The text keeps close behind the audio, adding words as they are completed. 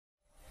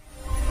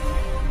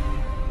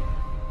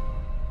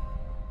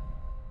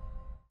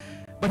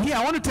But here,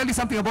 I want to tell you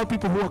something about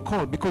people who are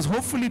called, because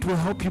hopefully it will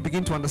help you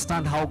begin to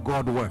understand how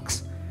God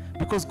works.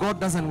 Because God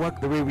doesn't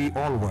work the way we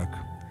all work.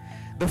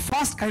 The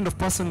first kind of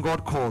person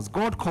God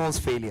calls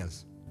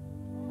failures.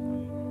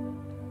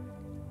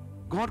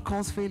 God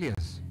calls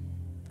failures.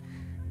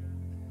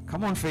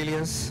 Come on,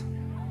 failures.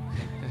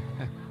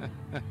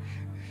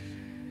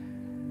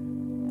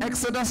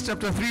 Exodus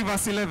chapter 3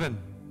 verse 11.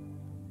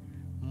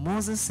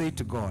 Moses said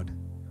to God,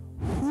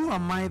 who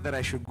am I that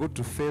I should go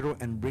to Pharaoh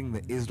and bring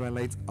the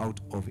Israelites out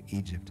of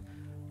Egypt?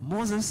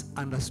 Moses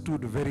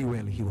understood very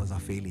well he was a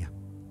failure.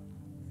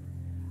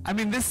 I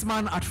mean, this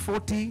man at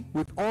 40,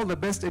 with all the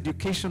best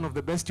education of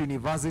the best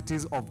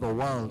universities of the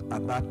world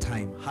at that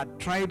time, had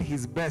tried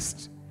his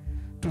best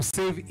to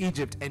save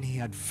Egypt, and he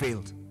had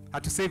failed.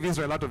 Had to save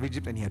Israel out of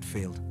Egypt, and he had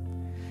failed.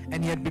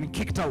 And he had been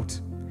kicked out.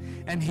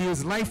 And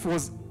his life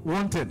was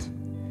wanted.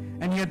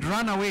 And he had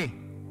run away.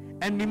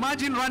 And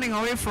imagine running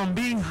away from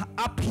being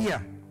up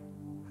here,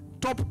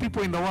 top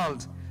people in the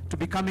world, to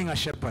becoming a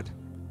shepherd.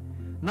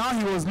 Now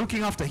he was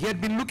looking after, he had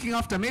been looking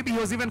after, maybe he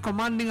was even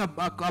commanding a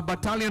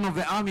battalion of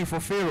the army for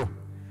Pharaoh.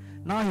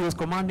 Now he was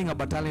commanding a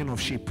battalion of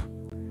sheep.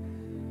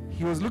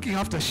 He was looking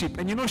after sheep.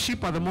 And you know,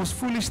 sheep are the most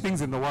foolish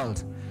things in the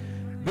world.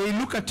 They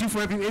look at you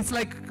for everything. It's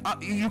like,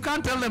 you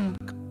can't tell them,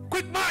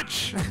 quick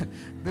march.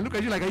 They look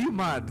at you like, are you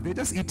mad? They're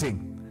just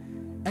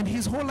eating. And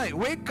his whole life,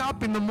 wake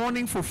up in the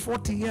morning for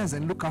 40 years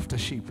and look after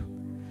sheep.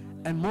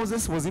 And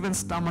Moses was even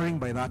stammering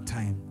by that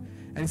time.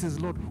 And he says,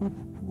 Lord,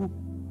 who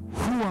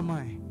am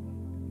I?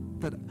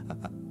 That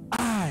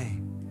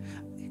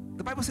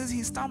the Bible says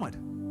he stammered.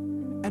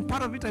 And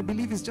part of it, I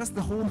believe, is just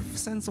the whole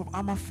sense of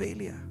I'm a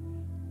failure.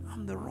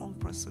 I'm the wrong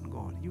person,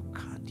 God. You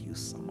can't use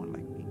someone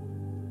like me.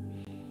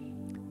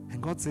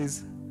 And God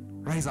says,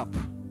 rise up,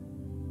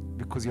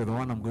 because you're the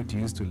one I'm going to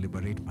use to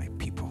liberate my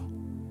people.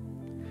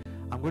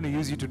 I'm going to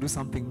use you to do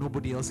something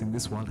nobody else in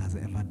this world has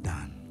ever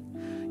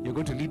done. You're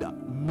going to lead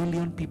 1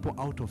 million people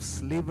out of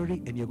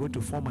slavery, and you're going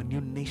to form a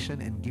new nation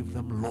and give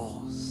them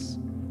laws.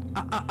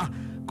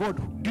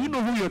 God, do you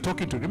know who you're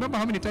talking to? Remember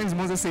how many times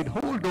Moses said,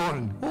 hold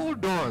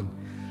on,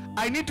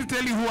 I need to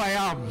tell you who I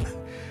am.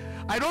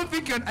 I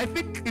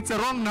think it's a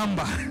wrong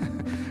number.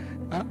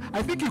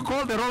 I think you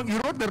wrote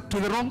to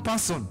the wrong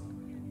person.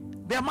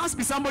 There must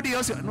be somebody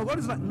else. No, God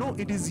is like, no,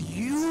 it is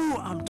you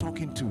I'm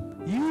talking to.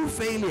 You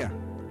failure.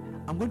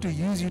 I'm going to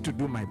use you to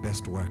do my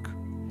best work.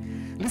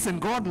 Listen,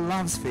 God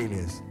loves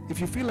failures.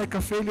 If you feel like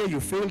a failure, you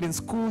failed in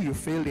school, you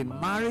failed in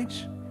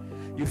marriage,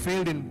 you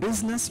failed in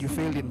business, you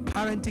failed in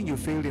parenting, you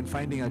failed in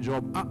finding a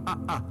job.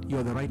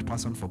 You're the right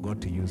person for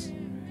God to use.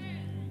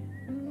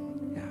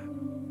 Yeah.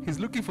 He's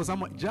looking for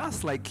someone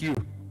just like you.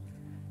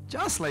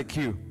 Just like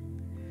you.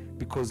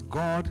 Because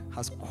God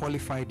has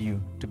qualified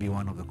you to be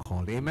one of the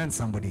called. Amen,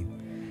 somebody.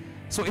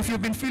 So if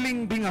you've been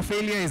feeling being a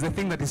failure is the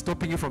thing that is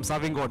stopping you from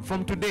serving God,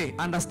 from today,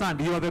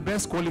 understand you are the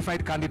best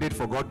qualified candidate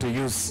for God to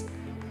use.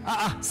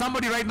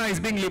 Somebody right now is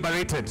being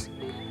liberated.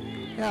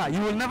 Yeah,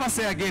 you will never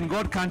say again,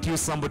 God can't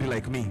use somebody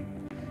like me.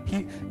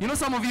 You know,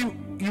 some of you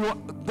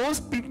those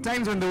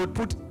times when they would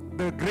put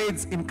the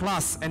grades in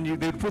class and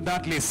they would put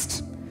that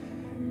list,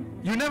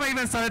 you never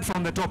even started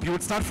from the top. You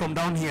would start from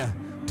down here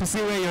to see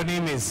where your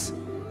name is.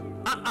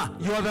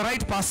 You are the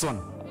right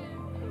person.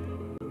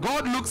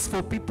 God looks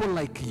for people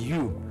like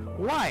you.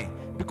 Why?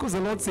 Because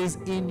the Lord says,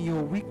 in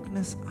your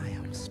weakness I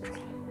am strong.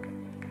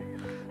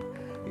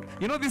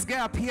 You know, this guy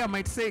up here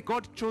might say,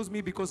 God chose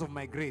me because of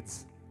my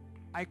grades.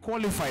 I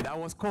qualified, I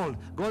was called.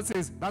 God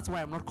says, that's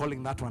why I'm not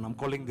calling that one, I'm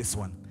calling this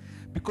one.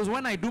 Because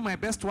when I do my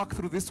best work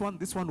through this one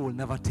will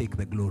never take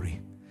the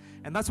glory.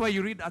 And that's why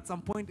you read at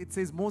some point, it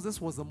says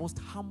Moses was the most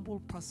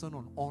humble person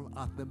on all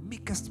earth, the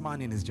meekest man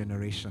in his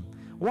generation.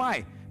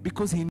 Why?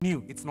 Because he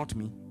knew it's not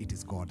me, it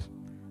is God.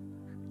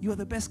 You are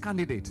the best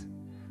candidate.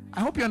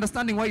 I hope you're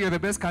understanding why you're the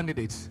best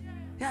candidate.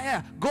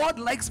 Yeah. God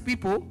likes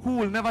people who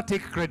will never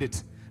take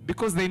credit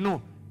because they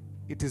know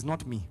it is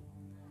not me.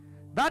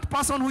 That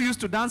person who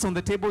used to dance on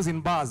the tables in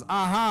bars,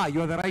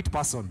 you're the right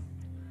person.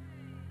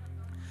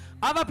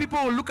 Other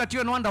people will look at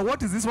you and wonder,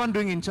 what is this one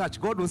doing in church?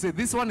 God will say,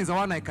 this one is the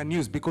one I can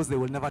use, because they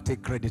will never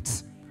take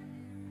credit.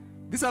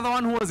 This other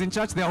one who was in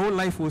church their whole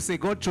life will say,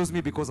 God chose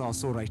me because I was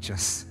so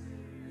righteous.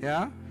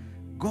 Yeah?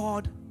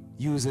 God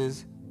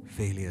uses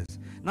failures.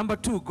 Number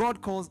 2,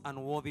 God calls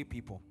unworthy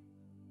people.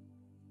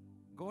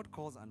 God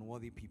calls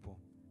unworthy people.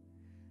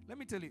 Let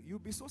me tell you, you'll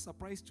be so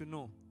surprised to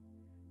know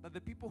that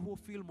the people who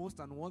feel most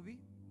unworthy,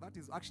 that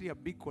is actually a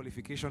big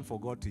qualification for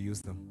God to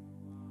use them.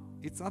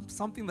 It's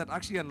something that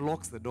actually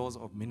unlocks the doors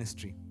of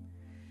ministry.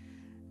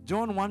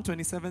 John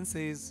 1:27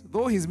 says,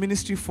 though his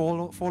ministry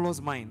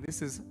follows mine.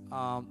 This is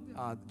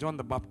John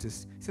the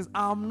Baptist. He says,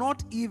 I'm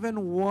not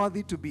even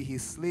worthy to be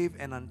his slave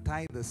and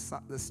untie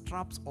the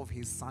straps of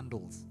his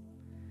sandals.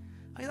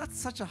 I mean, that's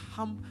such a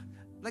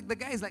like the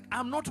guy is like,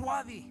 I'm not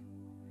worthy.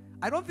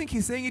 I don't think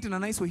he's saying it in a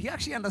nice way. He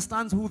actually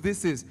understands who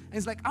this is. And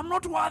he's like, I'm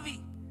not worthy.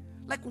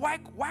 Like,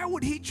 why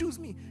would he choose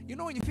me? You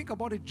know, when you think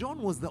about it,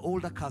 John was the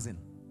older cousin.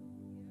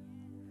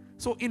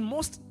 So in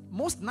most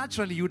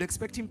naturally, you would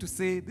expect him to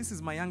say, this is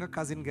my younger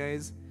cousin,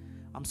 guys.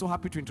 I'm so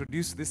happy to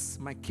introduce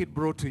my kid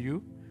bro to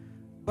you.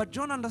 But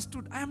John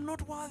understood, I am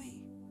not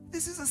worthy.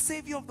 This is a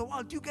savior of the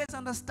world. Do you guys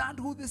understand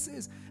who this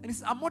is? And he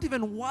says, I'm not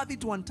even worthy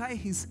to untie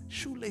his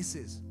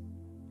shoelaces.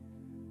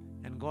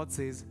 And God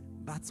says,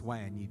 that's why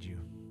I need you.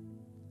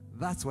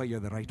 That's why you're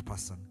the right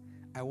person.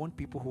 I want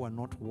people who are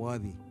not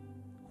worthy,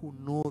 who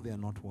know they are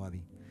not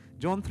worthy.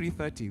 John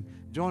 3:30,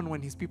 John,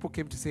 when his people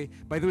came to say,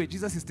 by the way,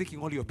 Jesus is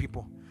taking all your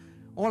people.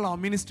 All our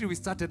ministry we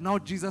started, now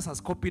Jesus has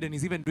copied and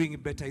he's even doing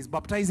it better. He's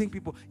baptizing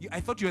people. I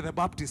thought you were the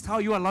Baptist. How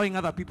are you allowing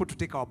other people to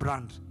take our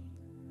brand?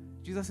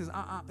 Jesus says,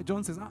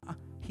 John says,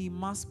 he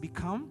must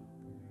become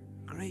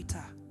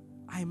greater.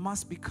 I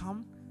must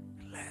become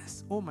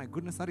less. Oh my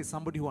goodness, that is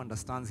somebody who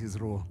understands his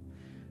role.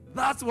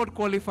 That's what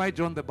qualified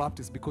John the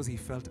Baptist, because he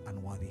felt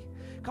unworthy.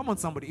 Come on,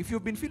 somebody. If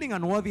you've been feeling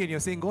unworthy and you're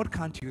saying, God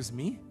can't use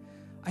me,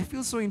 I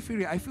feel so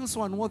inferior, I feel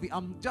so unworthy,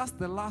 I'm just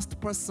the last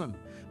person.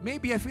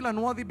 Maybe I feel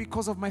unworthy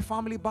because of my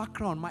family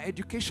background, my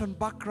education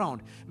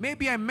background.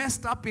 Maybe I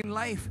messed up in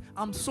life.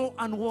 I'm so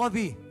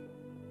unworthy.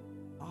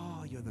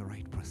 Oh, you're the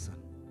right person.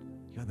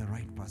 You're the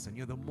right person.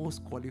 You're the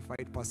most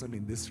qualified person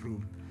in this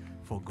room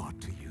for God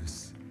to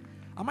use.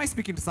 Am I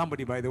speaking to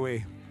somebody, by the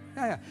way?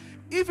 Yeah.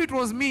 If it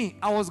was me,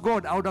 I was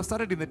God, I would have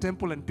started in the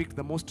temple and picked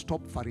the most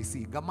top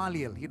Pharisee,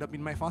 Gamaliel. He'd have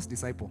been my first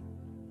disciple.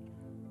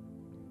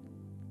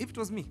 If it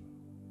was me.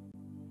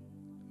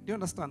 Do you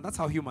understand? That's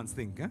how humans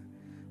think. Eh?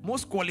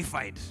 Most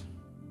qualified.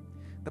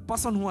 The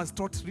person who has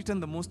written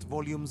the most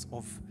volumes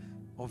of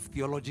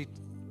theology.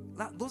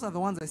 Those are the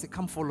ones I say,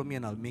 come follow me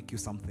and I'll make you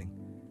something.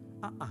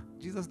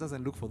 Jesus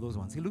doesn't look for those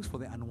ones. He looks for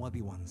the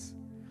unworthy ones.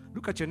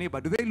 Look at your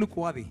neighbor. Do they look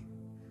worthy?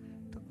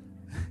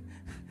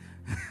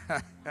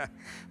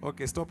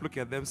 Okay, stop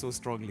looking at them so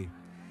strongly.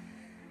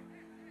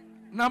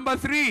 Number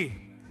 3.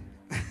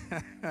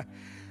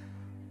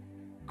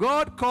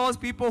 God calls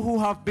people who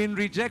have been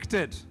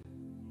rejected.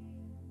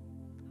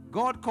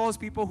 God calls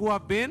people who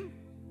have been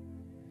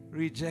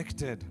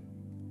rejected.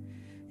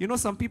 You know,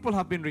 some people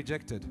have been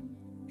rejected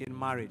in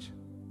marriage.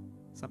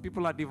 Some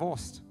people are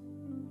divorced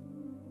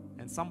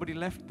and somebody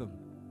left them.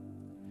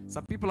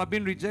 Some people have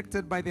been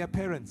rejected by their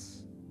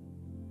parents.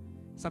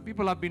 Some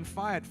people have been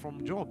fired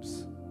from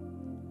jobs.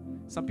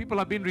 Some people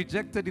have been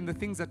rejected in the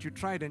things that you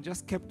tried and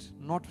just kept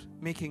not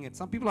making it.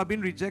 Some people have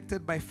been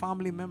rejected by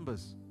family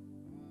members.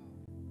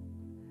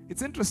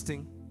 It's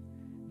interesting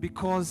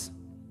because,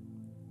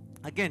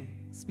 again,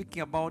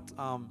 speaking about,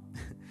 I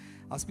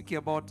was speaking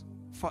about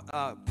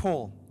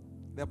Paul,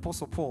 the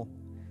Apostle Paul.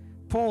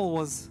 Paul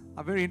was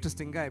a very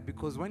interesting guy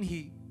because when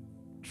he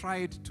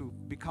tried to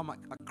become a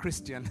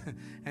Christian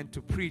and to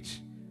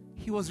preach,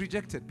 he was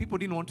rejected. People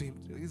didn't want him.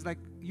 He's like,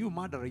 you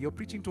murderer, you're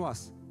preaching to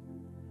us.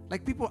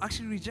 Like, people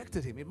actually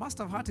rejected him. It must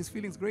have hurt his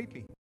feelings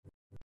greatly.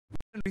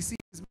 He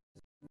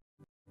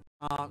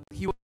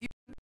was even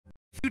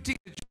futing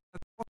the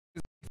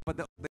Jews, but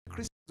the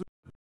Christians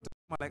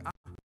were like, I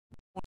don't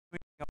want to know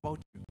anything about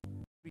you.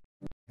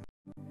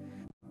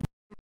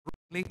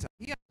 Later,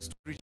 he understood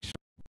rejection.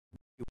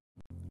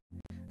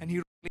 And he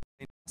wrote later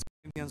in 1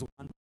 Corinthians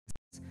 1,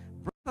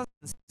 brothers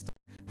and sisters,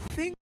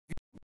 think of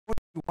what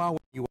you are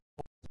when you were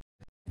called.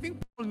 I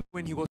think Paul knew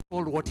when he was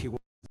called what he was.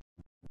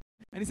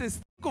 And he says,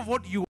 think of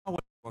what you are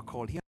when you were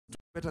called. He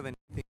understood better than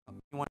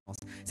anyone else.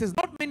 He says,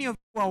 not many of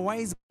you are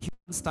wise by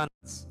human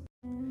standards.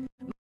 Not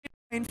many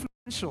are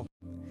influential.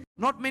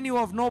 Not many who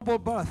have noble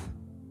birth.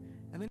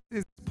 And then he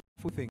says this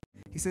powerful thing.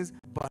 He says,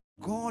 but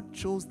God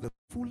chose the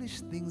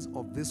foolish things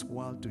of this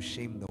world to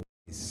shame the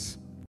wise.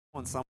 Come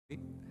on, somebody.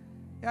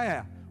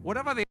 Yeah.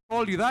 Whatever they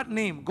called you, that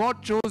name,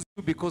 God chose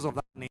you because of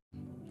that name.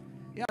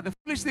 Yeah, the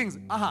foolish things.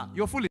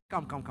 You're foolish.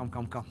 Come.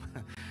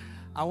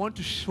 I want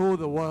to show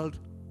the world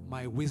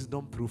my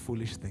wisdom through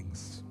foolish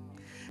things.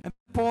 And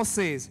Paul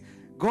says,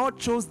 God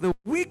chose the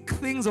weak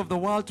things of the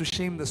world to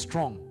shame the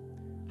strong.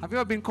 Have you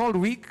ever been called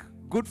weak?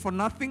 Good for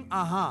nothing?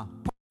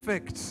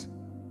 Perfect.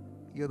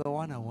 You're the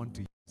one I want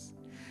to use.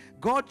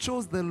 God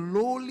chose the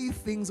lowly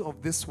things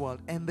of this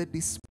world and the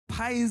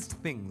despised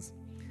things,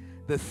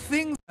 the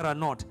things that are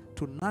not,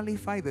 to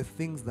nullify the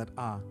things that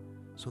are,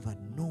 so that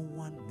no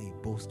one may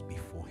boast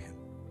before him.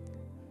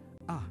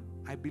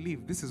 I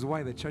believe this is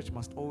why the church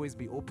must always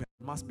be open,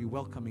 must be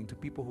welcoming to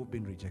people who've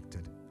been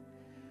rejected.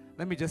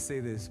 Let me just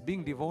say this.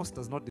 Being divorced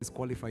does not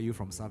disqualify you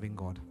from serving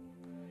God.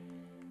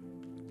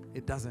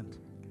 It doesn't.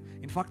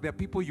 In fact, there are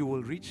people you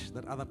will reach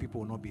that other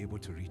people will not be able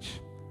to reach.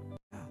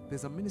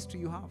 There's a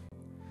ministry you have.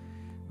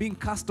 Being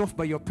cast off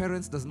by your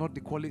parents does not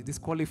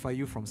disqualify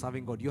you from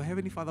serving God. Your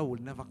Heavenly Father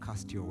will never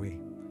cast you away.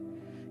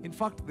 In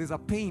fact, there's a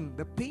pain.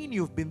 The pain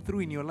you've been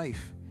through in your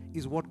life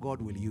is what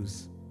God will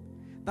use.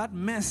 That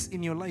mess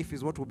in your life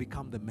is what will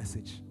become the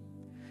message.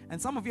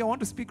 And some of you, I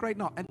want to speak right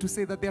now and to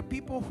say that there are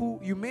people who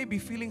you may be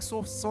feeling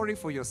so sorry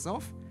for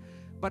yourself,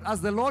 but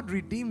as the Lord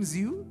redeems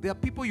you, there are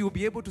people you'll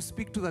be able to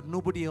speak to that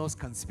nobody else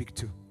can speak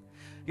to.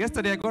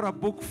 Yesterday, I got a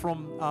book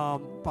from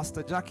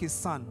Pastor Jackie's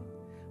son.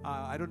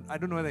 I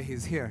don't know whether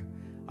he's here,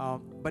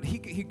 but he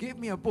gave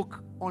me a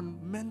book on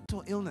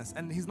mental illness.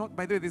 And he's not,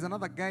 by the way, there's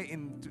another guy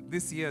in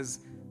this year's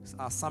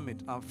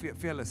summit,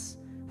 Fearless,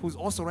 who's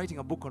also writing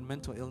a book on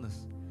mental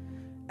illness.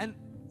 And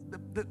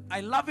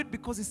I love it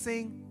because he's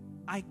saying,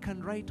 I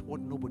can write what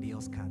nobody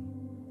else can.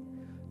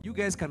 You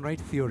guys can write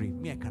theory.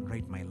 Me, I can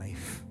write my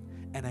life.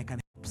 And I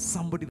can help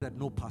somebody that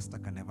no pastor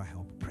can ever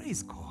help.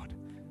 Praise God.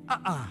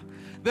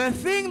 The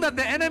thing that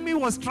the enemy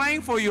was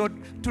trying for you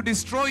to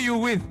destroy you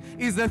with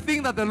is the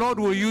thing that the Lord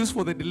will use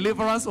for the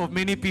deliverance of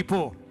many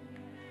people.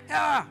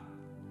 Yeah.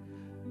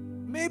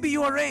 Maybe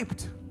you are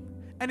raped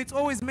and it's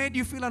always made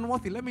you feel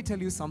unworthy. Let me tell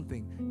you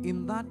something.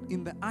 In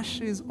the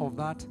ashes of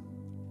that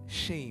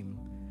shame,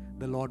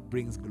 the Lord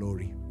brings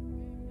glory.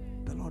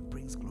 The Lord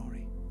brings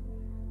glory.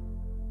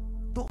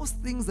 Those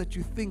things that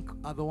you think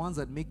are the ones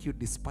that make you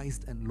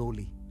despised and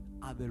lowly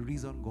are the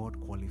reason God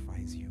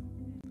qualifies you.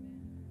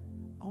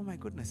 Oh my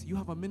goodness, you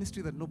have a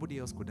ministry that nobody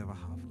else could ever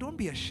have. Don't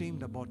be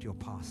ashamed about your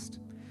past.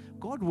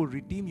 God will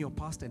redeem your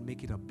past and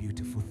make it a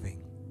beautiful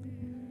thing.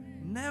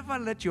 Never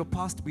let your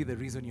past be the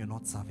reason you're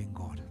not serving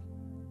God.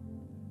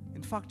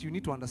 In fact, you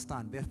need to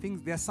understand,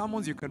 there are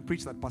sermons you can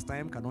preach that Pastor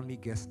M can only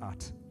guess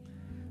at.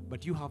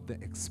 But you have the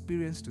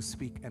experience to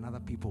speak and other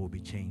people will be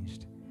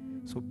changed.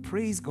 So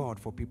praise God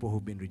for people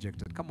who've been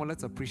rejected. Come on,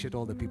 let's appreciate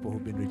all the people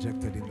who've been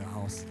rejected in the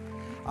house.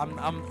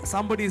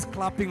 Somebody is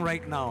clapping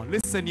right now.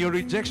 Listen, your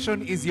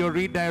rejection is your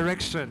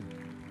redirection.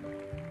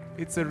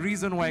 It's a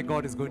reason why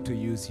God is going to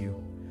use you.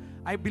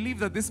 I believe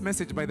that this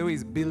message, by the way,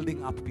 is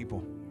building up people.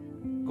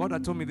 God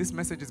had told me this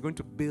message is going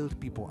to build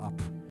people up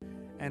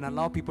and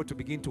allow people to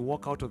begin to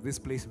walk out of this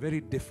place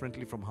very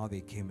differently from how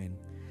they came in.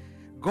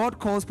 God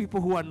calls people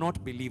who are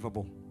not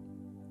believable.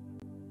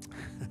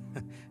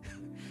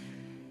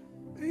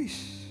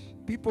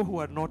 People who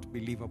are not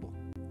believable.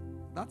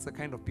 That's the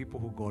kind of people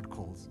who God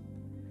calls.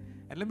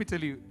 And let me tell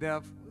you,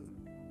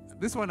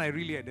 this one I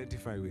really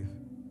identify with.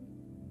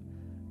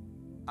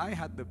 I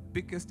had the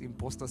biggest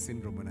imposter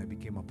syndrome when I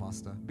became a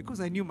pastor because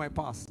I knew my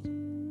past.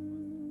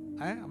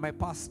 My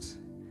past.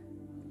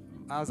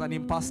 I was an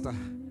imposter.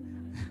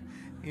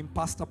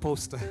 Imposter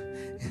poster.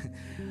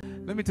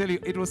 Let me tell you,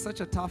 it was such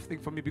a tough thing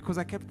for me because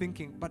I kept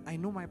thinking, but I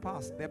know my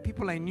past. There are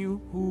people I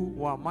knew who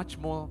were much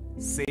more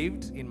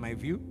saved in my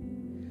view.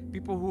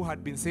 People who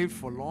had been saved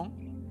for long.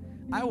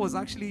 I was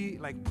actually,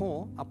 like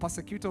Paul, a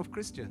persecutor of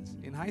Christians.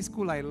 In high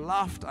school, I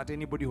laughed at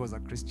anybody who was a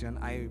Christian.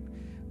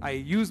 I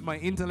used my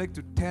intellect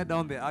to tear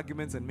down their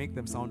arguments and make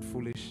them sound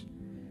foolish.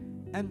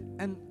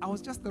 And I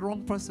was just the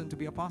wrong person to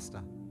be a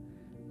pastor.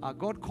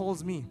 God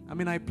calls me. I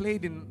mean, I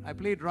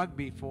played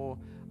rugby for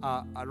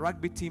a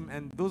rugby team,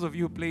 and those of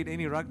you who played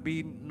any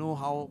rugby know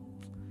how,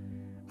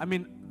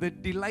 the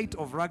delight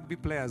of rugby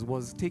players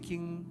was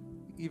taking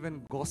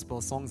even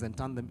gospel songs and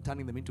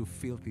turning them into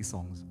filthy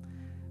songs.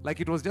 Like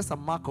it was just a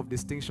mark of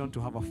distinction to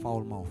have a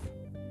foul mouth.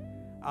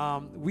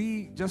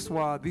 We just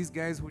were these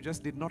guys who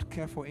just did not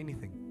care for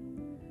anything.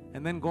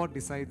 And then God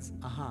decides,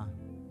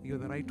 you're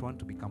the right one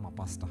to become a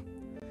pastor.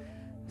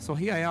 So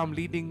here I am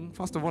leading.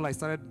 First of all, I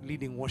started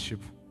leading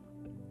worship.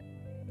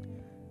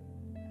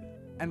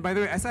 And by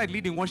the way, I started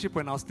leading worship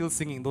when I was still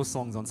singing those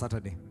songs on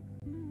Saturday.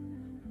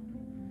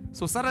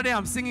 So Saturday,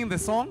 I'm singing the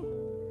song.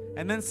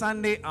 And then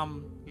Sunday,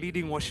 I'm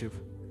leading worship.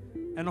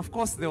 And of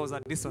course, there was a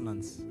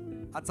dissonance.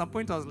 At some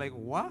point, I was like,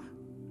 what?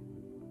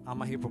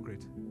 I'm a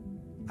hypocrite.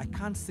 I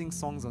can't sing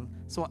songs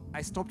so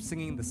I stopped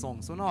singing the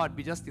songs. So now I'd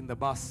be just in the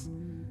bus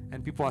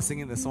and people are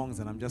singing the songs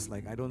and I'm just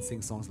like, I don't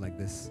sing songs like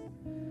this.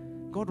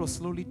 God was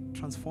slowly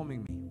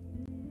transforming me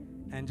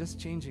and just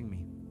changing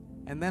me.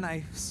 And then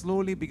I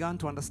slowly began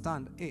to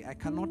understand,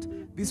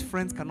 these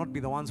friends cannot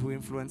be the ones who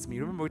influence me.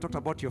 Remember we talked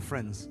about your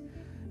friends.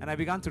 And I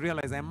began to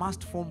realize I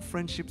must form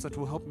friendships that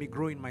will help me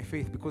grow in my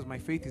faith because my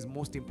faith is the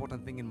most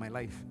important thing in my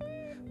life.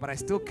 But I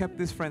still kept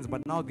these friends,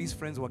 but now these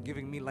friends were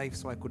giving me life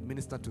so I could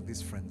minister to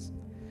these friends.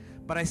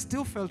 But I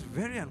still felt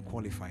very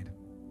unqualified.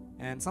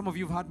 And some of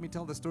you have heard me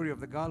tell the story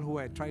of the girl who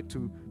I tried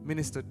to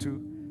minister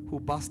to who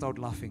burst out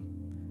laughing.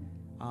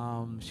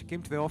 She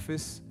came to the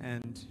office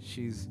and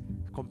she's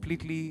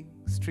completely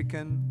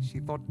stricken. She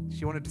thought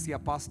she wanted to see a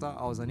pastor.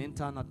 I was an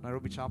intern at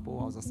Nairobi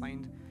Chapel. I was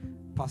assigned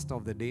pastor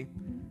of the day.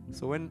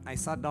 So when I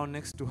sat down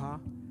next to her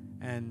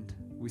and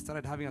we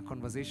started having a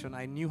conversation,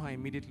 I knew her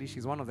immediately.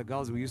 She's one of the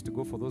girls we used to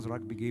go for those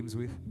rugby games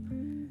with.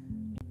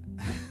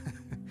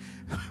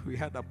 We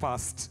had a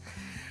past.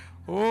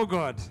 Oh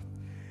God.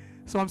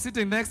 So I'm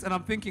sitting next and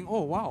I'm thinking,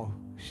 oh wow,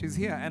 she's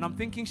here. And I'm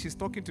thinking she's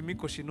talking to me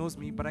because she knows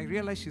me. But I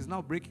realized she's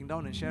now breaking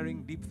down and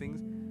sharing deep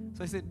things.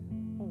 So I said,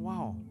 oh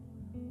wow.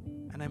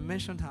 And I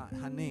mentioned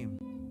her name.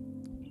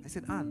 I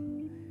said,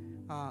 Anne,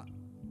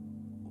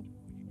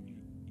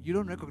 you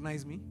don't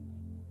recognize me?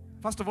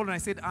 First of all, when I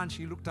said Anne,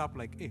 she looked up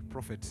like, hey,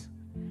 prophet.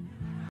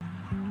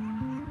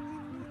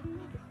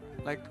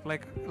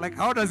 Like,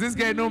 how does this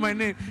guy know my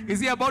name? Is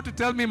he about to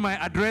tell me my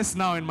address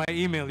now in my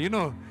email? You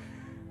know,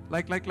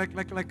 like,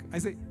 I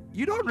said,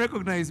 you don't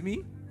recognize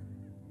me?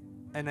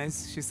 And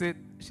she said,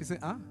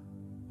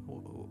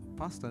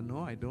 Pastor,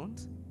 no, I don't.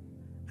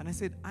 And I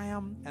said, I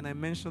am. And I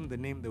mentioned the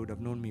name they would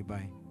have known me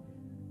by.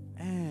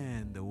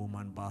 And the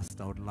woman burst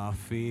out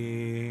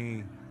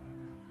laughing.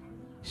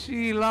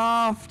 She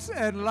laughed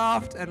and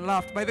laughed and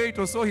laughed. By the way, it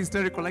was so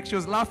hysterical. Like she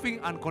was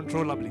laughing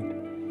uncontrollably.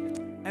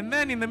 And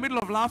then in the middle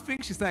of laughing,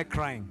 she started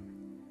crying.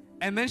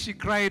 And then she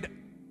cried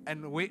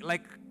and wait,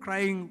 like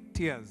crying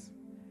tears.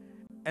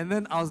 And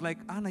then I was like,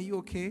 Anna, are you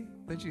okay?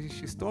 Then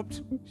she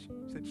stopped.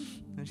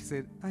 She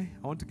said, I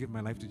want to give my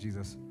life to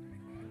Jesus.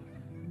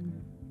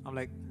 I'm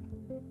like,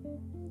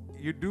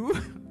 you do?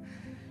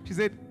 She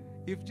said,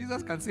 if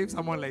Jesus can save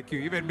someone like you,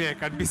 even me, I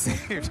can be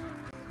saved.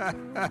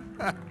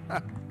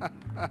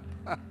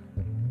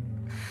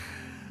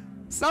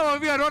 Some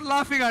of you are not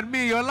laughing at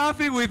me, you're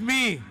laughing with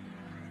me.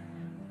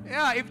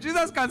 Yeah, if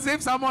Jesus can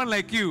save someone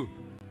like you,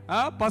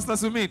 Pastor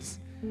Sumit,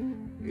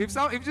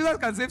 if Jesus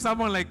can save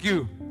someone like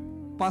you,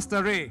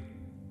 Pastor Ray,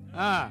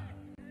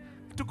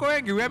 tuko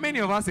wengi, we are many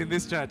of us in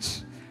this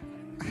church.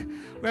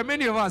 We are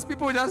many of us.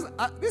 People just,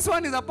 this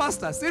one is a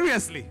pastor,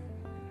 seriously.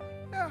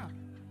 Yeah.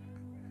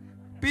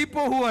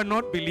 People who are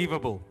not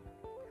believable.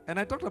 And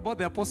I talked about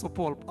the Apostle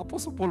Paul.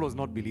 Apostle Paul was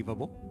not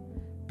believable.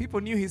 People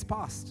knew his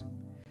past.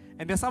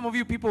 And there are some of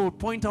you, people will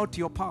point out to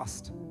your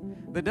past.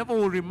 The devil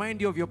will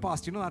remind you of your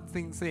past. You know that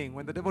thing saying,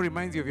 when the devil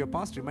reminds you of your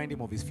past, remind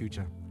him of his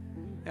future.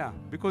 Yeah,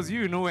 because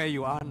you know where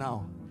you are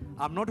now.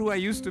 I'm not who I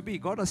used to be.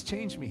 God has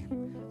changed me.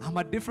 I'm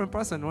a different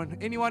person. When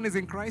anyone is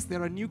in Christ,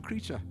 they're a new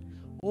creature.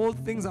 All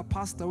things are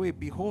passed away.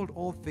 Behold,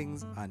 all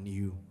things are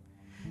new.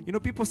 You know,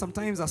 people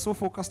sometimes are so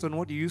focused on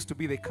what you used to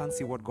be, they can't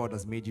see what God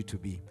has made you to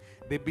be.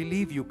 They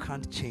believe you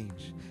can't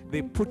change.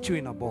 They put you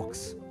in a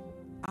box.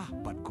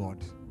 But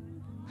God.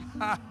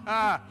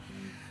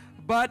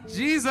 But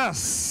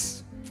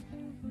Jesus.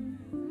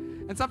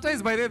 And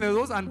sometimes by the way,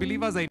 those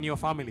unbelievers are in your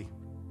family.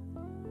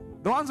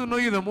 The ones who know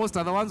you the most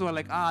are the ones who are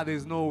like,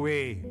 there's no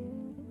way.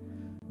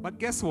 But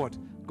guess what?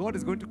 God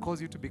is going to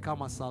cause you to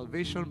become a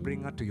salvation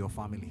bringer to your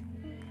family.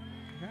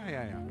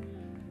 Yeah.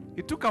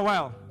 It took a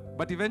while,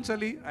 but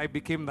eventually I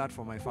became that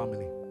for my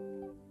family.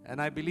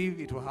 And I believe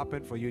it will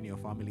happen for you and your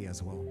family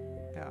as well.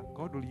 Yeah,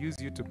 God will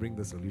use you to bring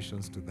the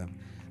solutions to them.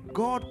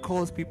 God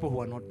calls people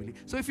who are not believable.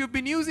 So if you've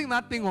been using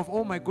that thing of,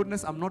 oh my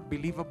goodness, I'm not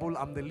believable,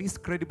 I'm the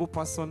least credible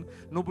person,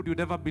 nobody would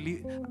ever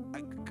believe.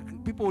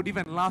 People would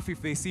even laugh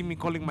if they see me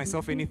calling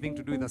myself anything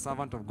to do with a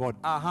servant of God.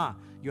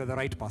 You're the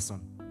right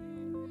person.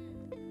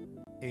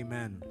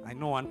 Amen. I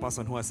know one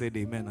person who has said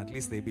amen. At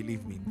least they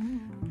believe me.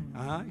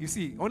 You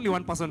see, only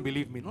one person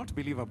believed me. Not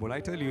believable.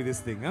 I tell you this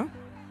thing.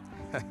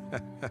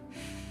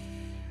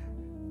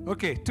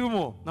 Okay, 2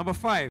 more. Number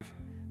 5.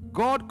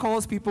 God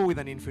calls people with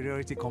an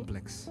inferiority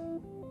complex.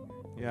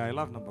 Yeah, I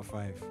love number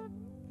 5.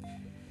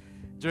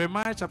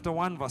 Jeremiah chapter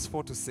 1 verse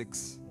 4 to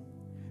 6.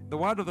 The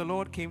word of the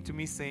Lord came to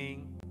me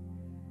saying,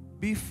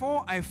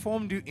 before I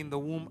formed you in the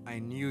womb, I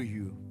knew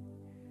you.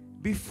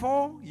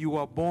 Before you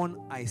were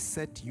born, I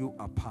set you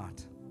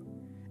apart.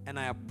 And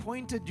I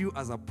appointed you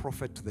as a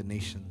prophet to the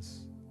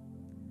nations.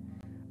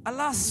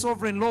 Alas,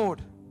 sovereign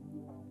Lord,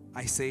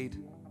 I said,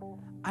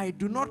 I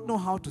do not know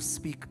how to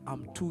speak.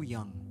 I'm too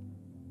young.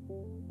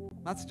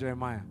 That's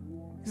Jeremiah.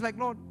 He's like,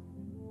 Lord,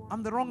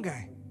 I'm the wrong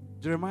guy.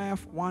 Jeremiah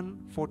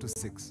 1, 4 to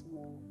 6.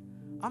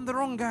 I'm the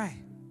wrong guy.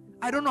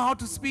 I don't know how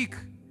to speak.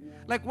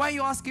 Like, why are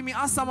you asking me?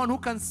 Ask someone who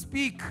can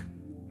speak.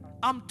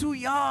 I'm too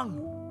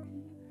young.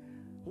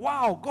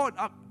 Wow, God,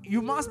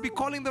 you must be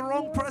calling the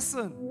wrong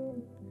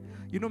person.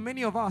 You know,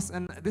 many of us,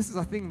 and this is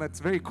a thing that's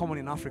very common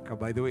in Africa,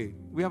 by the way,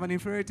 we have an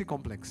inferiority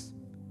complex.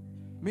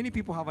 Many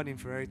people have an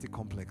inferiority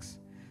complex.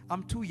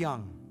 I'm too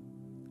young.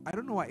 I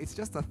don't know why. It's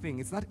just a thing.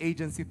 It's that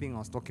agency thing I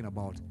was talking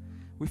about.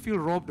 We feel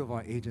robbed of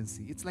our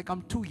agency. It's like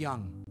I'm too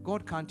young.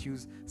 God can't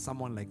use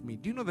someone like me.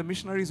 Do you know the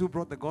missionaries who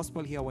brought the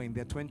gospel here were in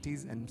their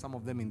 20s and some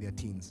of them in their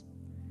teens?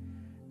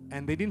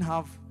 And they didn't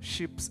have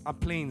ships or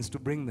planes to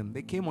bring them.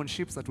 They came on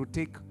ships that would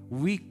take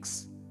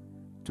weeks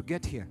to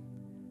get here.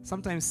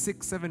 Sometimes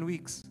 6, 7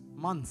 weeks,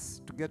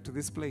 months to get to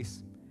this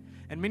place.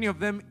 And many of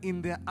them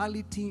in their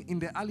early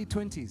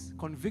 20s,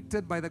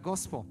 convicted by the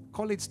gospel,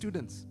 college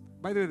students.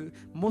 By the way,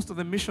 most of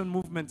the mission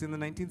movement in the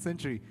 19th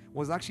century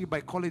was actually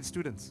by college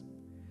students.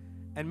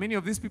 And many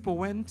of these people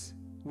went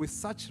with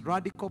such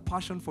radical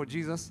passion for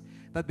Jesus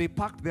that they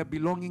packed their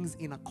belongings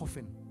in a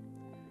coffin,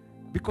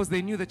 because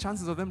they knew the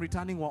chances of them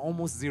returning were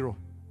almost zero,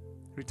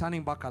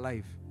 returning back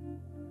alive.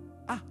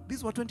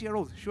 These were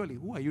 20-year-olds. Surely,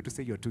 who are you to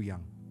say you're too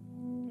young?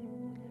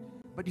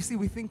 But you see,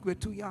 we think we're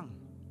too young.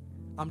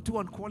 I'm too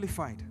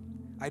unqualified.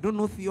 I don't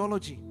know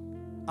theology.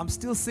 I'm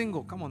still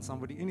single. Come on,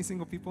 somebody. Any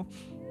single people?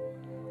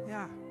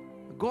 Yeah.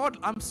 God,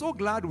 I'm so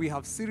glad we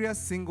have serious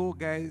single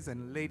guys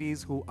and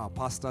ladies who are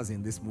pastors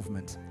in this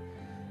movement,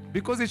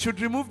 because it should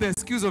remove the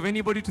excuse of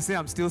anybody to say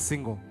I'm still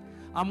single.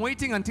 I'm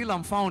waiting until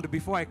I'm found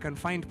before I can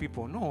find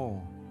people.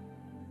 No.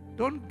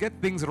 Don't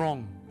get things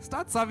wrong.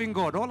 Start serving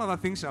God. All other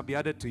things shall be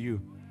added to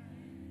you.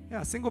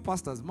 Yeah, single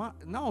pastors.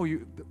 Now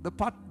the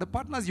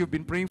partners you've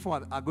been praying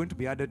for are going to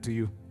be added to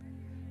you,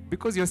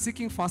 because you're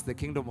seeking first the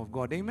kingdom of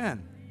God.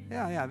 Amen.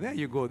 Yeah, there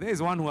you go. There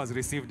is one who has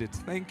received it.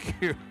 Thank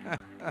you.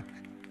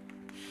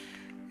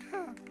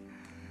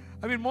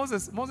 I mean,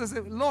 Moses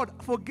said, Lord,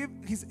 forgive.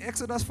 His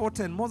Exodus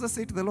 4:10. Moses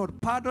said to the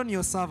Lord, pardon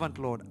your servant,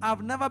 Lord.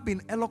 I've never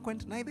been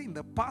eloquent, neither in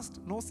the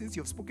past nor since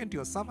you've spoken to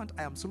your servant.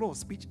 I am slow of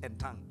speech and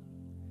tongue.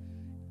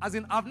 As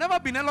in, I've never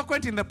been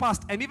eloquent in the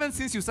past, and even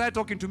since you started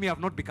talking to me, I've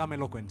not become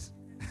eloquent.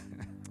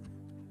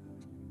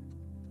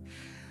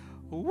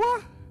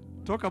 What?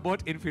 Talk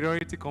about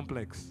inferiority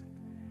complex.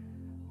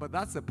 But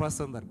that's the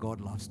person that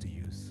God loves to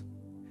use.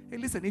 Hey,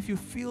 listen, if you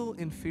feel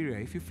inferior,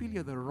 if you feel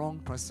you're the wrong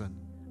person,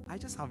 I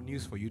just have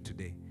news for you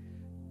today.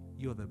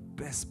 You're the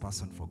best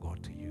person for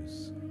God to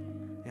use.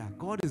 Yeah,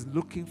 God is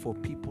looking for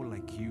people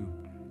like you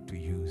to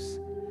use.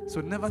 So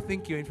never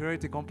think your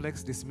inferiority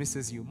complex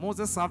dismisses you.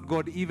 Moses served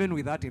God even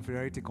with that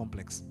inferiority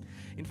complex.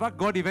 In fact,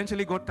 God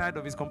eventually got tired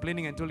of his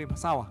complaining and told him,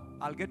 Sawa,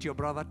 I'll get your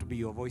brother to be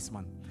your voice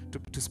man,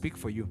 to speak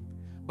for you.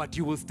 But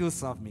you will still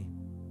serve me.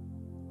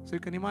 So you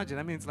can imagine,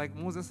 I mean, it's like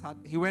Moses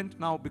he went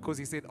now because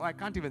he said, I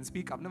can't even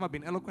speak. I've never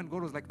been eloquent.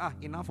 God was like,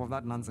 enough of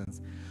that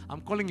nonsense.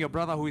 I'm calling your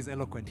brother who is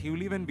eloquent. He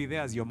will even be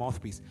there as your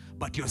mouthpiece.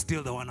 But you're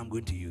still the one I'm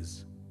going to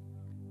use.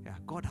 Yeah,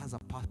 God has a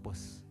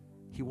purpose.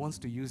 He wants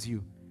to use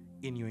you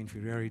in your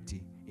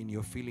inferiority, in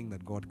your feeling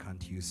that God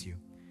can't use you.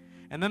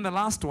 And then the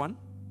last one,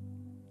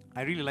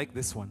 I really like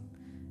this one.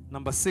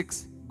 Number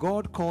 6,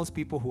 God calls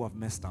people who have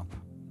messed up.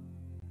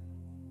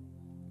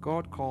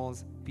 God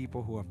calls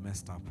people who have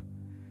messed up.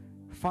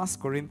 1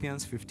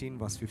 Corinthians 15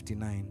 verse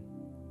 59.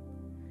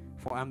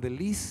 For I am the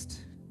least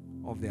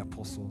of the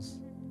apostles,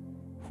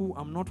 who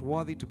am not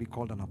worthy to be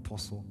called an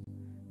apostle,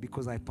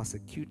 because I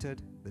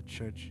persecuted the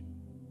church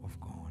of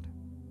God.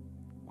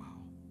 Wow.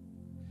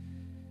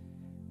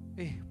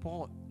 Hey,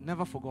 Paul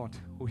never forgot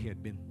who he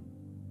had been.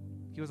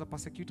 He was a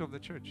persecutor of the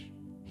church.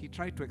 He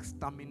tried to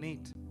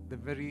exterminate the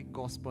very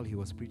gospel he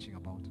was preaching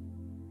about.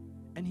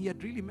 And he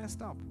had really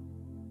messed up.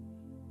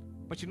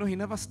 But you know,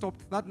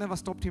 that never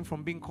stopped him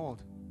from being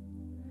called.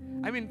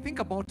 I mean, think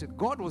about it.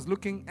 God was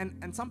looking,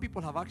 and some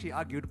people have actually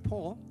argued,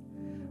 Paul,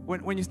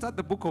 when you start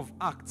the book of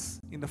Acts,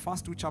 in the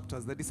first 2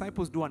 chapters, the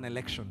disciples do an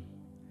election.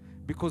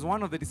 Because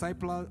one of the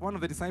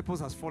disciples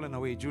has fallen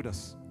away,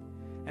 Judas.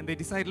 And they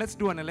decide, let's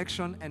do an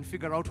election and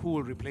figure out who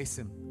will replace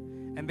him.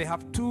 And they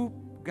have 2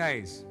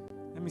 guys.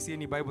 Let me see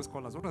any Bible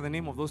scholars. What are the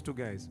name of those 2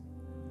 guys?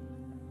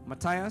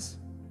 Matthias,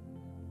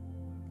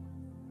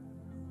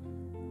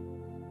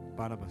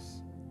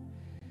 Barnabas.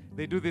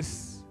 They do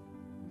this.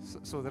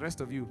 So the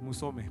rest of you,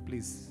 Musome,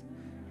 please.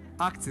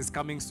 Acts is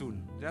coming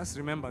soon. Just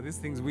remember these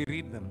things, we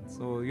read them.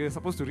 So you're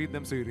supposed to read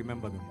them so you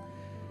remember them.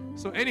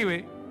 So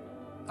anyway,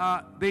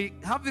 they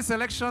have this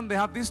election, they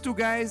have these 2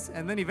 guys,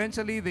 and then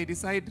eventually they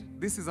decide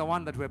this is the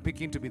one that we're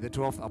picking to be the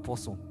 12th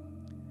apostle.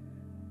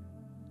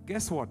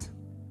 Guess what?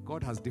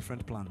 God has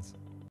different plans.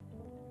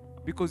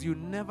 Because you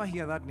never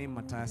hear that name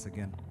Matthias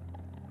again.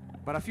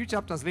 But a few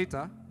chapters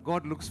later,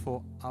 God looks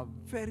for a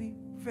very,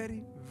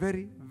 very,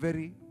 very,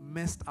 very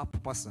messed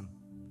up person.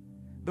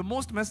 The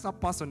most messed up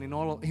person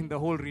in the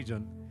whole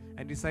region,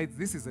 and decides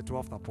this is the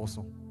 12th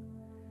apostle.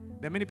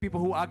 There are many people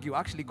who argue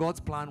actually God's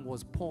plan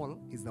was Paul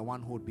is the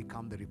one who would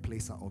become the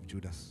replacer of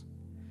Judas.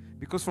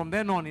 Because from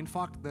then on, in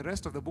fact, the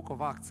rest of the book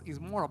of Acts is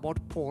more about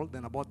Paul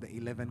than about the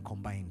 11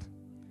 combined.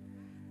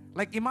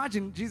 Like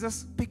imagine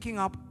Jesus picking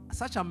up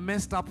such a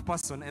messed up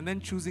person and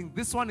then choosing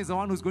this one is the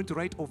one who's going to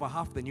write over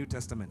half the New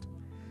Testament.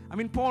 I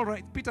mean,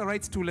 Peter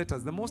writes 2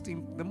 letters. The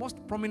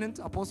most prominent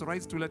apostle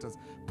writes 2 letters.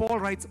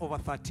 Paul writes over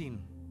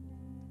 13.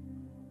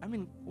 I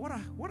mean,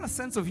 what a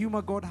sense of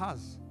humor God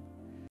has.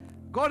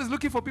 God is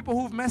looking for people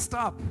who've messed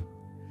up.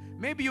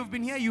 Maybe you've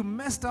been here, you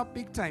messed up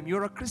big time.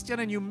 You're a Christian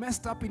and you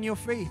messed up in your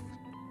faith.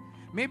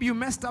 Maybe you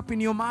messed up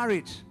in your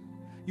marriage.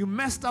 You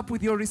messed up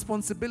with your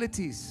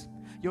responsibilities.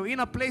 You're in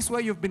a place where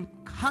you've been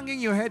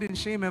hanging your head in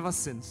shame ever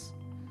since.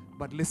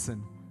 But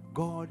listen,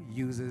 God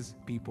uses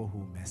people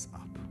who mess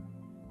up.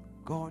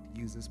 God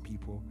uses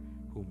people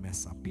who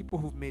mess up. People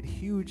who've made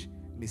huge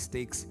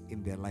mistakes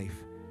in their life.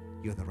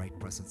 You're the right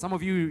person. Some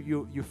of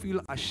you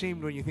feel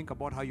ashamed when you think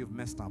about how you've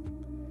messed up.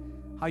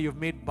 How you've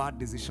made bad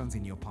decisions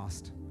in your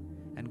past.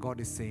 And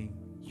God is saying,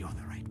 you're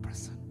the right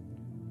person.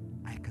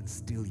 I can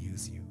still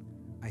use you.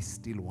 I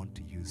still want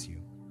to use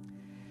you.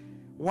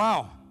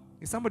 Wow.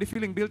 Is somebody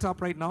feeling built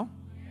up right now?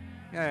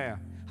 Yeah.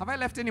 Have I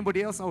left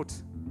anybody else out?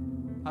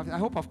 I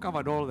hope I've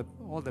covered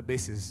all the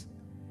bases.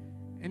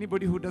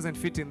 Anybody who doesn't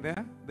fit in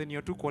there, then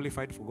you're too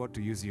qualified for God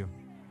to use you.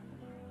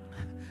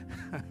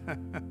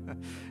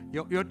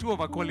 You're too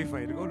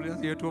overqualified.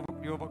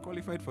 You're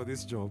overqualified for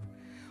this job.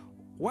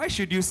 Why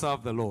should you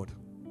serve the Lord?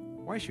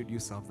 Why should you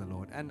serve the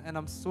Lord? And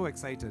I'm so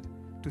excited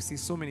to see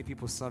so many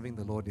people serving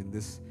the Lord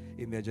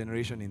in their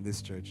generation in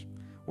this church.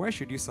 Why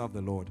should you serve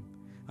the Lord?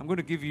 I'm going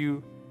to give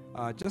you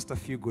just a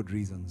few good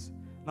reasons.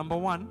 Number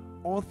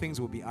 1, all things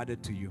will be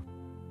added to you.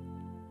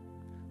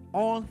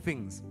 All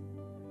things.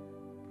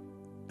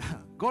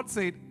 God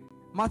said,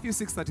 Matthew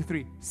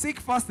 6:33, seek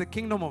first the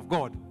kingdom of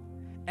God,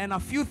 and a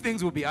few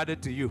things will be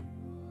added to you.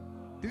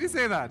 Did he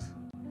say that?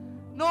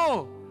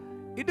 No,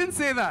 it didn't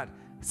say that.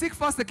 Seek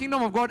first the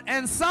kingdom of God,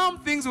 and some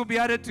things will be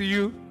added to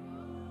you.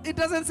 It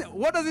doesn't say.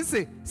 What does it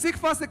say? Seek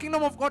first the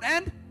kingdom of God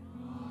and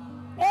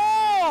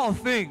all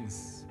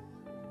things.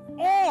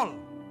 All.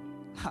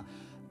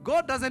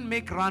 God doesn't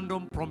make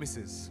random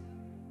promises.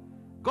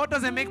 God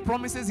doesn't make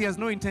promises he has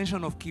no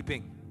intention of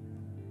keeping.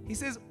 He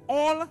says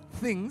all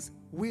things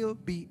will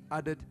be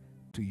added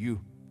to you.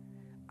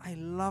 I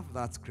love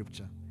that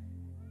scripture.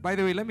 By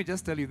the way, let me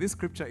just tell you, this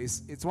scripture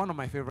it's one of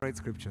my favorite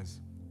scriptures.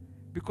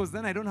 Because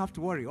then I don't have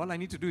to worry. All I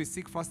need to do is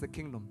seek first the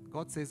kingdom.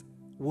 God says,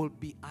 will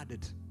be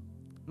added.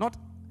 Not,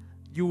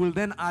 you will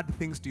then add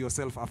things to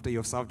yourself after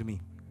you've served me.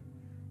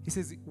 He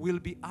says, will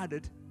be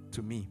added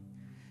to me.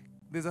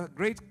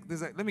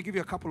 Let me give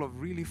you a couple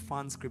of really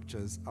fun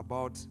scriptures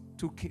about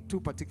two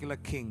particular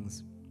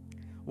kings.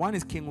 One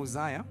is King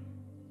Uzziah,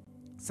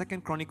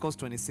 2 Chronicles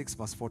 26,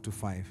 verse 4 to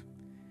 5.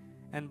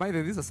 And by the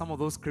way, these are some of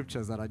those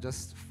scriptures that are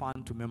just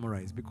fun to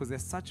memorize because they're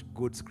such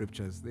good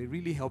scriptures. They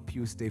really help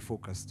you stay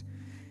focused.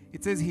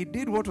 It says, he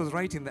did what was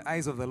right in the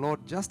eyes of the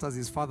Lord, just as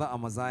his father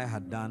Amaziah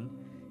had done.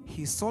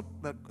 He sought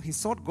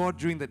God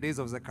during the days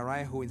of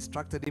Zechariah, who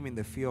instructed him in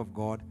the fear of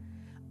God.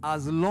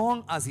 As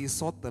long as he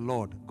sought the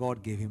Lord,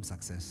 God gave him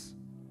success.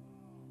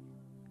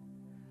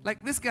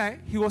 Like this guy,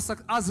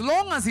 as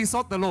long as he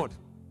sought the Lord,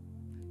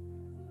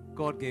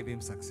 God gave him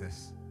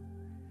success.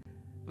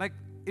 Like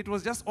it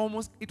was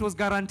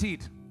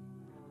guaranteed.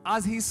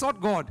 As he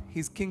sought God,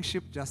 his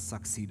kingship just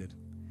succeeded.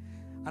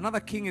 Another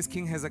king is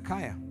King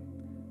Hezekiah.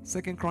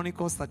 2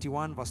 Chronicles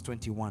 31, verse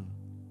 21.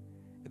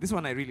 This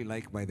one I really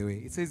like, by the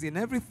way. It says, in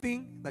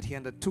everything that he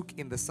undertook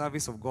in the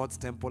service of God's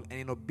temple and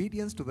in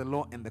obedience to the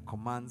law and the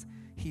commands,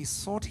 he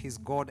sought his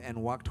God and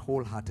worked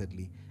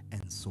wholeheartedly,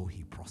 and so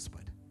he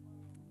prospered.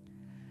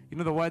 You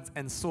know, the words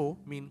 "and so"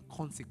 mean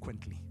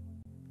consequently.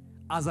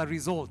 As a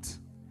result,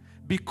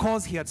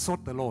 because he had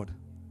sought the Lord,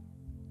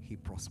 he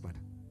prospered.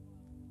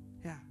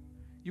 Yeah.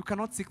 You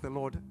cannot seek the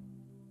Lord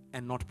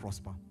and not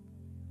prosper.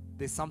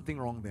 There's something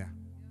wrong there.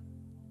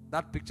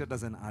 That picture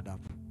doesn't add up.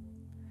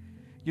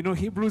 You know,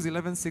 Hebrews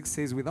 11:6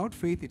 says, without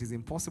faith it is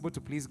impossible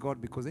to please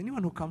God, because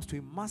anyone who comes to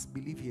him must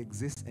believe he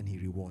exists and he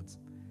rewards.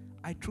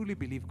 I truly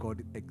believe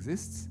God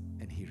exists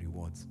and he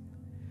rewards.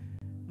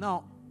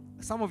 Now,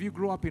 some of you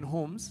grew up in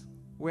homes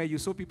where you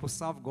saw people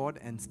serve God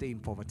and stay in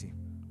poverty.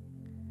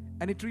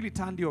 And it really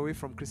turned you away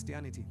from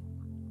Christianity.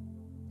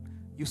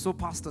 You saw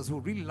pastors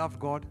who really loved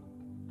God,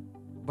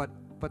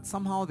 but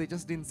somehow they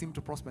just didn't seem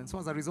to prosper. And so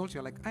as a result,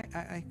 you're like,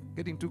 I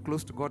getting too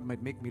close to God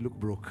might make me look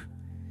broke.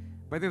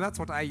 By the way, that's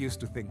what I used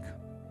to think.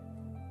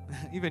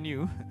 Even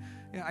you.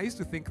 Yeah, I used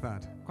to think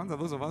that. Kwanza,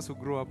 those of us who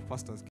grew up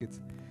pastors' kids.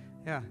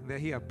 Yeah, they're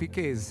here,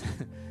 PKs.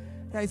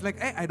 Yeah, it's like,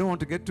 hey, I don't want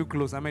to get too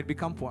close. I might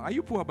become poor. Are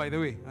you poor, by the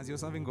way, as you're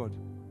serving God?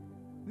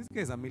 This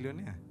guy is a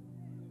millionaire.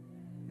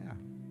 Yeah.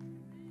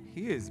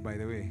 He is, by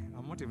the way.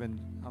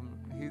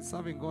 He's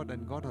serving God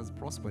and God has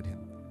prospered him.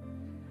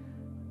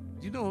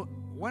 You know,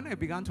 when I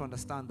began to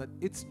understand that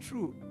it's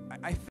true,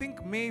 I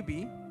think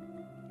maybe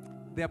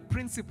there are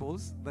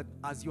principles that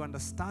as you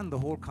understand the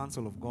whole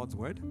counsel of God's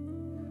word,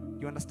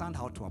 you understand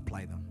how to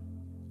apply them.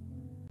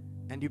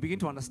 And you begin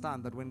to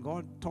understand that when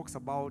God talks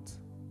about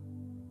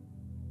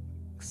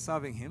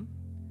serving him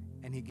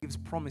and he gives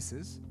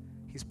promises,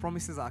 his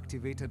promises are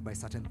activated by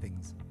certain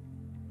things.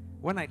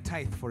 When I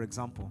tithe, for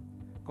example,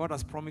 God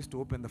has promised to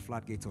open the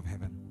floodgates of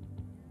heaven.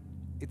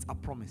 It's a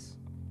promise.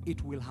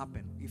 It will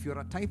happen. If you're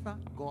a tither,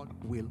 God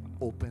will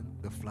open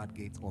the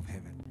floodgates of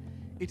heaven.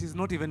 It is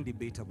not even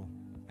debatable.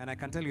 And I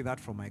can tell you that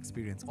from my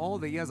experience. All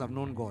the years I've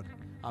known God,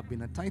 I've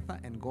been a tither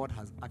and God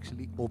has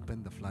actually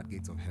opened the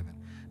floodgates of heaven.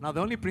 Now,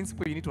 the only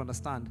principle you need to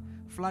understand,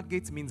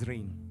 floodgates means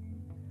rain.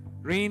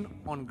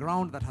 Rain on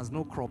ground that has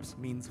no crops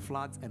means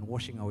floods and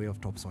washing away of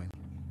topsoil.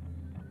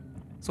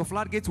 So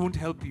floodgates won't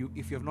help you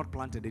if you have not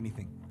planted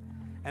anything.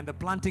 And the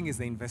planting is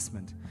the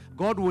investment.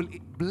 God will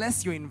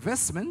bless your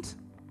investment.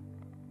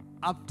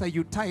 After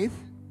you tithe,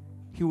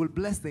 he will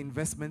bless the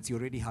investments you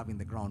already have in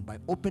the ground by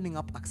opening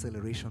up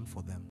acceleration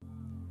for them.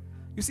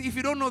 You see, if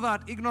you don't know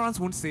that, ignorance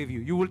won't save you.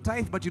 You will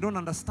tithe, but you don't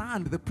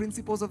understand the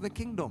principles of the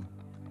kingdom.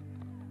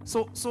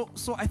 So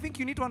I think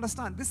you need to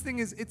understand. This thing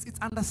is, it's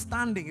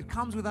understanding. It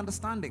comes with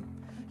understanding.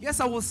 Yes,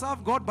 I will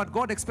serve God, but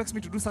God expects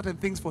me to do certain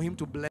things for him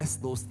to bless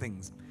those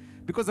things.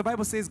 Because the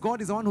Bible says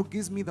God is the one who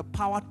gives me the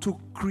power to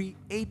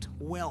create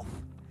wealth.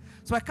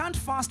 So I can't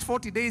fast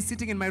 40 days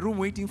sitting in my room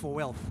waiting for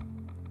wealth.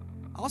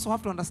 I also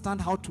have to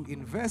understand how to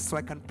invest so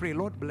I can pray,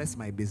 Lord, bless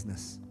my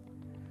business.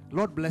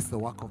 Lord, bless the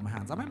work of my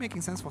hands. Am I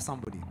making sense for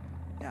somebody?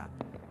 Yeah.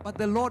 But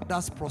the Lord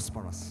does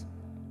prosper us.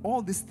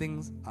 All these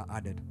things are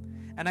added.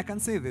 And I can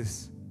say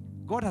this.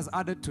 God has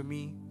added to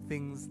me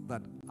things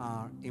that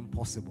are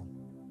impossible.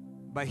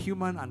 By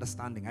human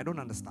understanding. I don't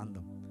understand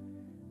them.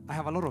 I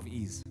have a lot of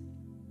ease.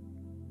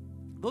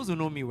 Those who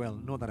know me well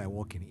know that I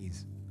walk in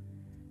ease.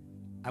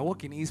 I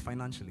walk in ease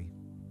financially.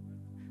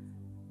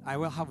 I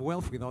will have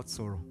wealth without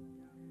sorrow.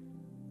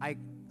 I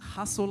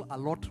hustle a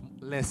lot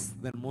less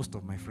than most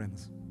of my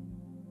friends.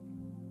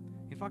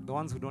 In fact, the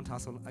ones who don't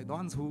hustle, the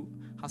ones who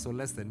hustle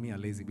less than me are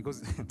lazy,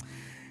 because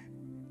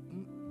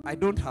I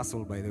don't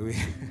hustle, by the way.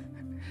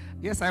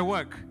 Yes, I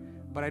work,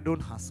 but I don't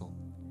hustle.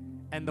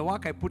 And the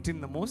work I put in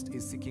the most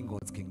is seeking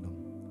God's kingdom.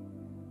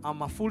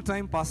 I'm a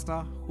full-time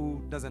pastor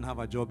who doesn't have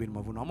a job in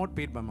Mavuno. I'm not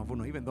paid by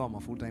Mavuno, even though I'm a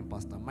full-time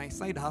pastor. My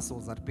side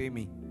hustles that pay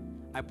me,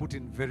 I put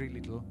in very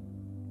little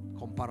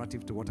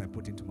comparative to what I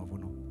put into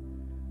Mavuno.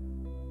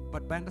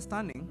 But by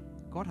understanding,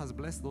 God has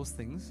blessed those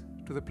things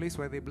to the place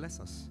where they bless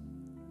us.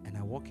 And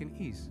I walk in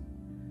ease.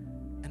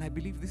 And I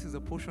believe this is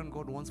a portion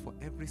God wants for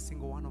every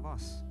single one of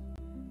us.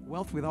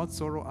 wealth without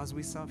sorrow as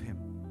we serve Him.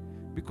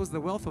 Because the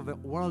wealth of the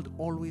world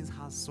always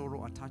has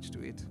sorrow attached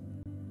to it.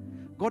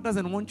 God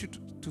doesn't want you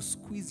to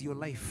squeeze your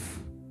life,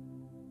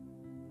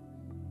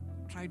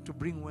 trying to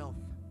bring wealth,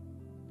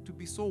 to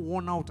be so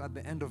worn out at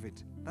the end of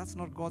it. That's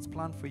not God's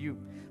plan for you.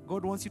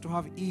 God wants you to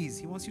have ease.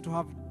 He wants you to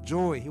have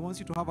joy. He wants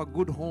you to have a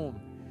good home.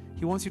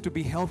 He wants you to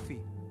be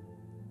healthy.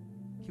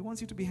 He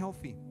wants you to be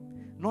healthy.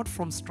 Not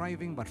from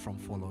striving, but from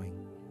following.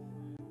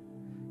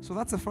 So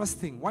that's the first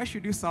thing. Why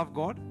should you serve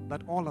God?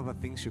 That all other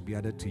things should be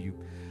added to you.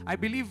 I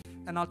believe,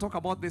 and I'll talk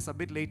about this a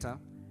bit later,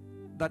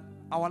 that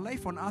our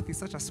life on earth is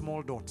such a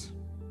small dot.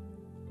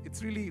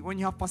 It's really, when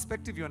you have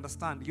perspective, you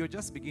understand, you're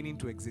just beginning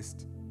to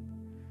exist.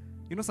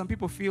 You know, some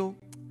people feel,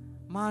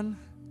 man,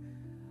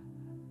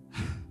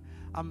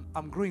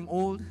 I'm growing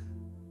old.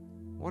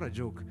 What a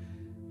joke.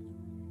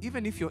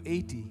 Even if you're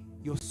 80,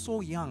 you're so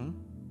young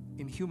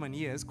in human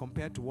years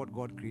compared to what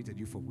God created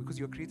you for, because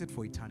you're created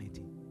for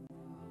eternity.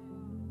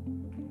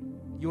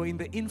 You're in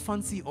the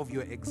infancy of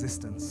your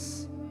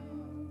existence.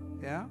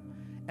 Yeah?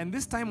 And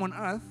this time on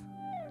earth,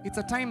 it's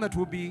a time that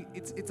will be,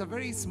 it's a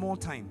very small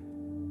time.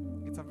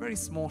 It's a very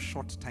small,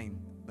 short time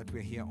that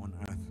we're here on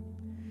earth.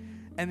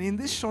 And in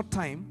this short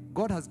time,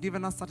 God has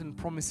given us certain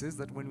promises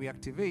that when we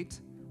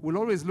activate, we'll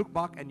always look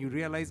back and you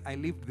realize, I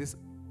lived this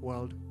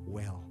world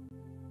well.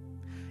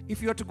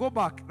 If you were to go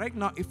back, right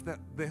now, if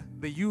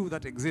the you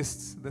that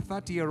exists, the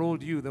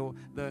 30-year-old you,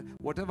 the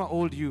whatever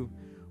old you,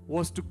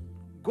 was to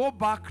go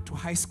back to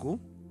high school,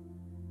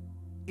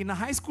 in a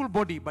high school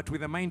body, but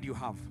with the mind you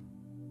have,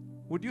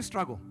 would you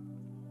struggle?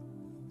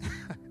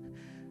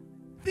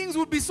 Things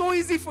would be so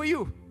easy for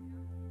you,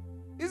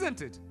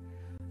 isn't it?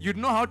 You'd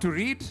know how to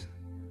read.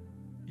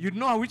 You'd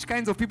know which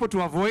kinds of people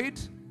to avoid.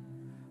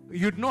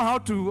 You'd know how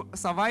to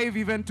survive,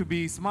 even to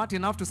be smart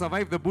enough to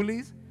survive the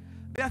bullies.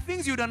 There are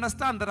things you'd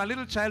understand that a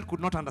little child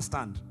could not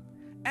understand.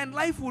 And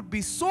life would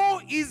be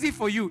so easy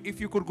for you if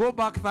you could go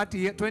back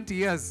 20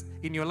 years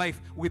in your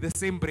life with the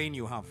same brain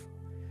you have.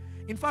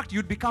 In fact,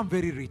 you'd become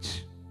very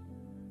rich.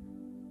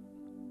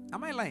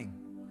 Am I lying?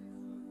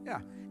 Yeah.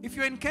 If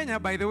you're in Kenya,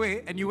 by the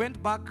way, and you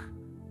went back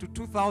to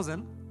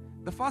 2000,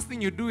 the first thing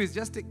you do is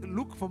just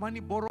look for money,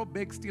 borrow,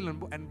 beg, steal,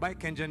 and buy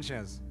Kenyan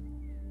shares.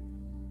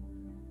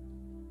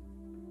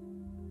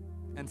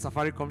 And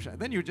Safaricom shares.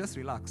 Then you just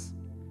relax.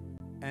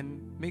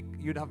 And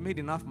you'd have made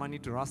enough money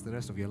to last the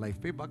rest of your life.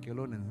 Pay back your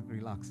loan and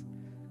relax.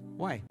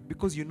 Why?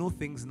 Because you know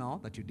things now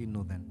that you didn't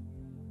know then.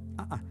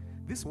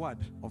 This word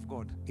of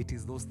God, it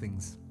is those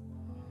things.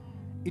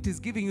 It is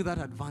giving you that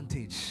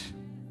advantage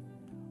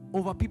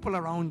over people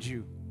around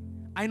you.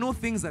 I know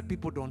things that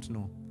people don't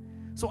know.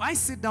 So I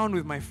sit down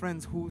with my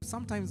friends who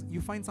sometimes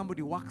you find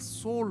somebody works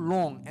so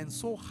long and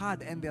so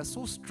hard and they're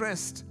so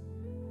stressed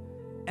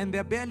and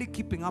they're barely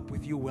keeping up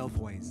with you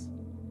wealth-wise.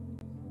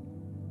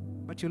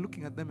 But you're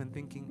looking at them and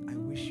thinking, I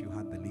wish you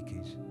had the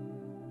leakage.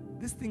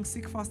 This thing,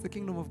 seek first the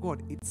kingdom of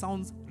God, it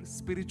sounds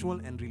spiritual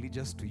and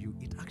religious to you.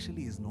 It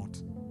actually is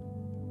not.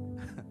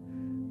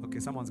 Okay,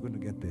 someone's going to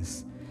get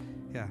this.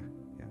 Yeah.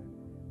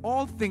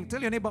 All things,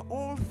 tell your neighbor,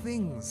 all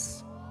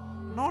things.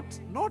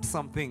 Not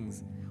some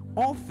things.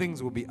 All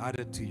things will be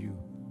added to you.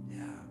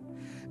 Yeah.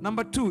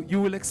 Number 2,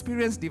 you will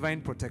experience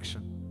divine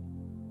protection.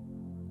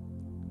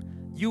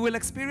 You will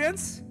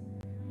experience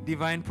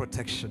divine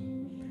protection.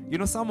 You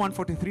know, Psalm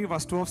 143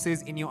 verse 12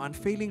 says, in your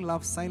unfailing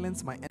love,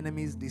 silence my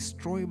enemies,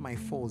 destroy my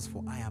foes,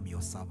 for I am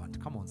your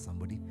servant. Come on,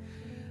 somebody.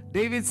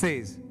 David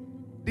says,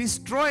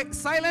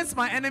 silence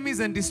my enemies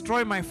and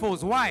destroy my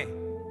foes. Why?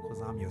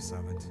 Because I'm your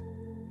servant.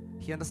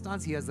 He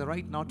understands he has the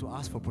right now to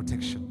ask for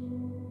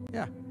protection.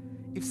 Yeah.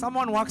 If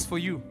someone works for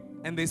you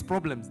and there's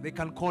problems, they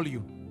can call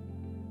you.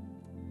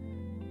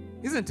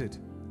 Isn't it?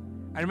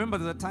 I remember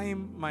there's a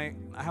time I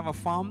have a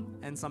farm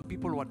and some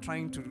people were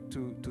trying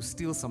to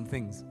steal some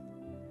things.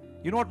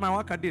 You know what my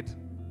worker did?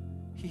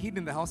 He hid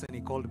in the house and he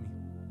called me.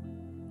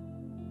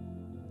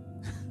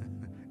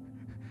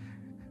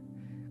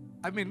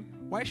 I mean,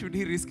 why should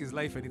he risk his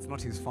life and it's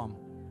not his farm?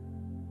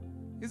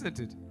 Isn't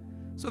it?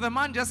 So the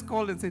man just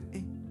called and said,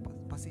 hey,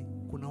 Pasi,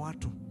 kuna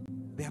watu.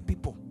 They are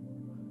people.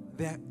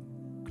 They are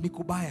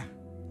nikubaya.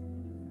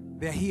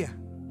 They are here.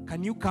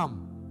 Can you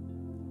come?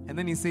 And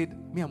then he said,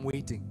 me, I'm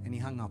waiting. And he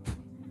hung up.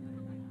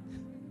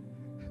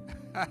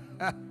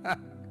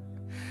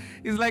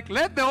 He's like,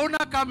 let the owner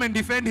come and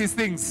defend his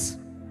things.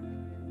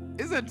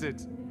 Isn't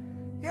it?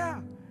 Yeah.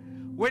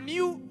 When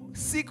you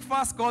seek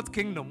first God's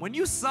kingdom, when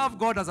you serve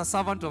God as a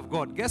servant of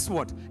God, guess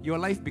what? Your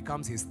life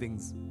becomes his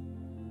things.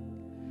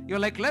 You're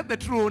like, let the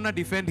true owner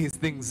defend his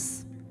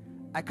things.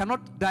 I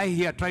cannot die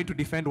here trying to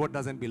defend what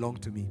doesn't belong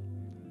to me.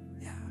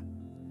 Yeah.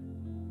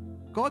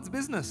 God's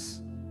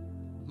business.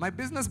 My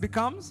business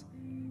becomes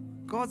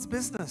God's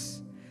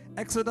business.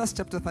 Exodus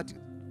chapter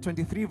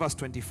 23 verse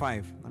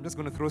 25. I'm just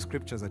going to throw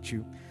scriptures at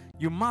you.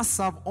 You must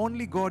serve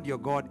only God your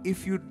God.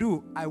 If you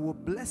do, I will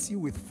bless you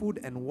with food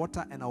and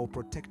water, and I will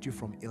protect you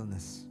from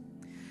illness.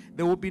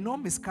 There will be no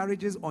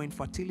miscarriages or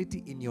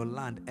infertility in your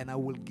land, and I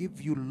will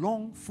give you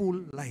long,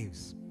 full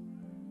lives.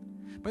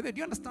 But do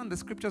you understand the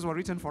scriptures were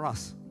written for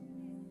us?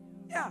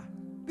 Yeah.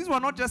 These were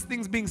not just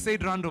things being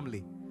said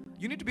randomly.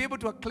 You need to be able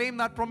to acclaim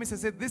that promise and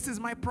say, this is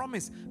my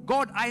promise.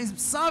 God, I am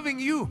serving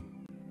you.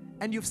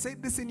 And you've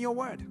said this in your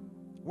word.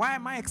 Why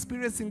am I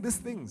experiencing these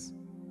things?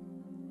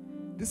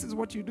 This is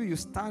what you do. You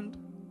stand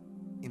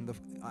in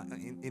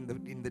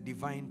the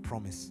divine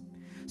promise.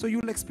 So you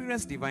will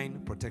experience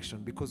divine protection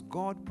because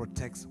God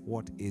protects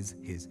what is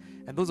His.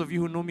 And those of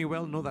you who know me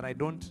well know that I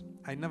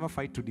never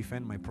fight to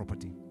defend my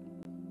property.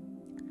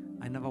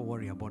 I never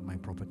worry about my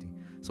property.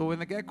 So when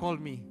the guy called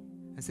me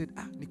and said,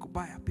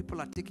 Nikubaya, people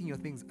are taking your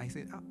things. I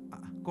said,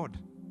 God,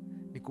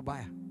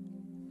 Nikubaya.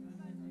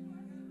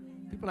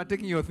 People are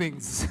taking your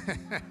things.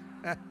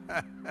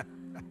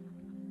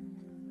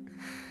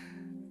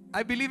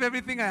 I believe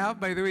everything I have,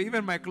 by the way,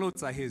 even my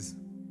clothes are His.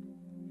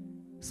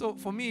 So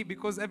for me,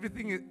 because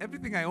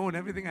everything I own,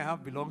 everything I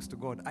have belongs to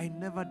God, I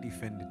never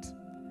defend it.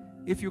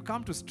 If you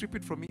come to strip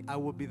it from me, I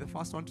will be the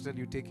first one to tell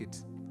you, take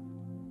it.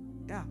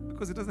 Yeah,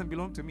 because it doesn't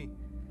belong to me.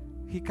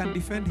 He can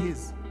defend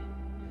His.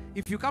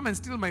 If you come and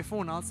steal my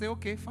phone, I'll say,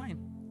 okay, fine.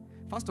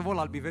 First of all,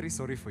 I'll be very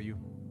sorry for you.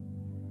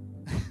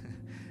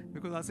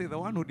 Because I'll say, the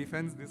one who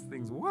defends these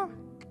things, what?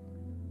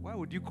 Why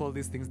would you call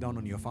these things down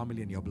on your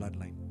family and your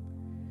bloodline?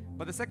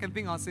 But the second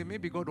thing I'll say,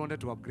 maybe God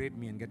wanted to upgrade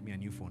me and get me a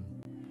new phone.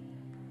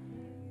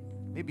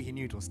 Maybe He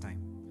knew it was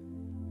time.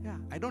 Yeah,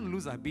 I don't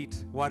lose a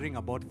beat worrying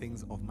about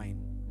things of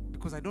mine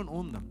because I don't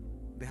own them.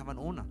 They have an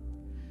owner.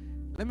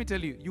 Let me tell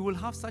you, you will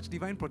have such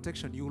divine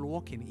protection, you will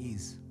walk in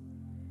ease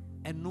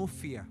and no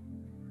fear.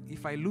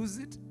 If I lose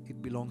it,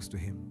 it belongs to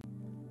Him.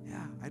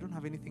 Yeah, I don't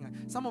have anything.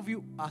 Some of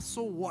you are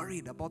so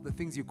worried about the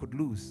things you could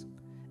lose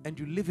and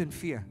you live in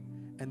fear.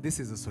 And this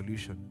is a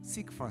solution.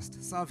 Seek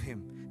first, serve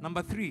Him.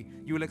 Number 3,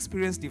 you will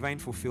experience divine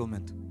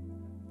fulfillment.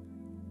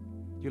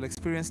 You'll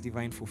experience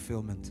divine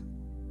fulfillment.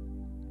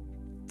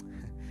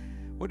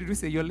 What did we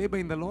say? Your labor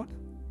in the Lord?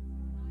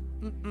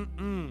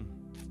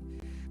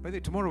 By the way,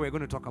 tomorrow we're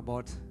going to talk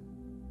about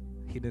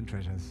hidden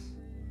treasures.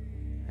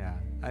 Yeah,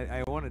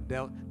 I want to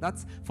delve.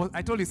 That's for.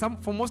 I told you,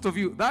 for most of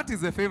you, that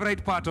is the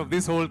favorite part of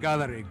this whole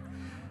gathering.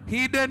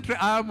 Hidden.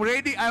 I'm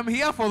ready. I'm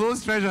here for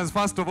those treasures.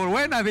 First of all,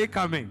 when are they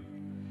coming?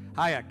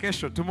 Hiya,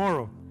 Kesho.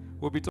 Tomorrow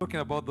we'll be talking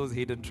about those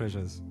hidden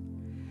treasures.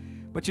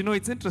 But you know,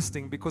 it's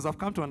interesting because I've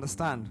come to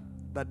understand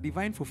that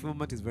divine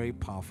fulfillment is very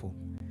powerful.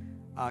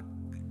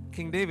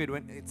 King David,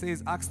 when it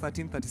says Acts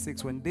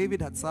 13:36, when David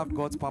had served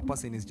God's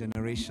purpose in his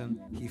generation,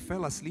 he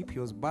fell asleep, he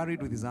was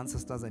buried with his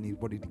ancestors, and his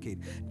body decayed.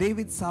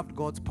 David served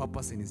God's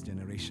purpose in his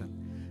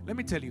generation. Let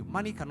me tell you,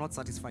 money cannot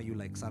satisfy you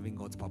like serving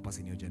God's purpose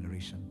in your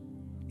generation.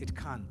 It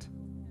can't.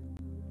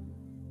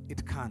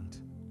 It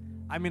can't.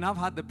 I mean, I've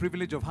had the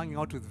privilege of hanging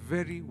out with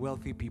very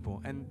wealthy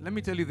people. And let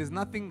me tell you, there's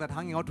nothing that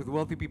hanging out with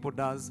wealthy people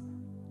does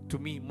to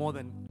me more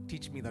than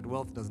teach me that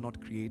wealth does not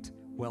create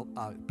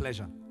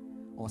pleasure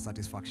or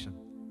satisfaction.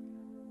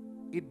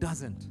 It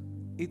doesn't.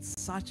 It's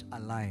such a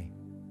lie.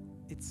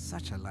 It's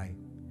such a lie.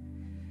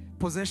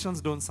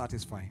 Possessions don't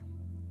satisfy.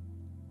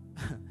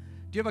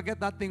 Do you ever get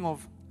that thing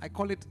of, I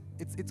call it,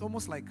 it's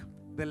almost like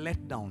the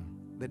letdown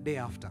the day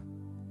after.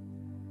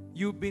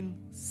 You've been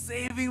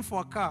saving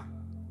for a car.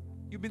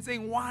 You've been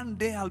saying, one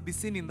day I'll be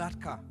seen in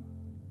that car.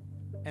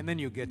 And then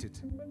you get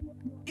it.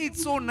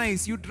 It's so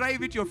nice. You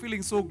drive it, you're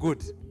feeling so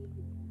good.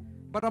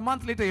 But a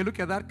month later, you look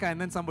at that car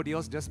and then somebody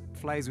else just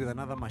flies with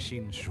another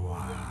machine.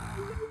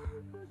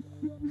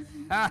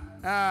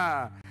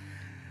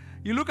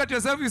 You look at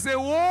yourself, you say,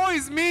 woe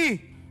is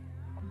me.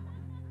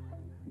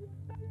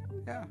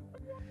 Yeah.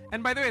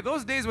 And by the way,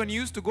 those days when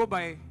you used to go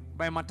by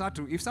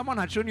Matatu, if someone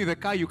had shown you the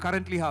car you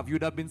currently have,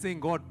 you'd have been saying,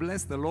 God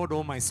bless the Lord,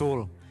 oh my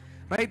soul.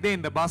 Right there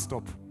in the bus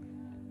stop.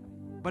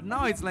 But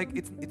now it's like,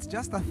 it's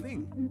just a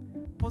thing.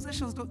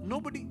 Possessions don't,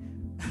 nobody.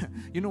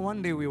 You know,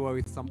 one day we were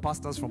with some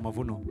pastors from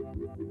Mavuno,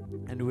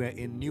 and we were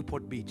in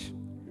Newport Beach,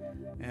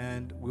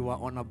 and we were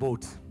on a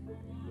boat.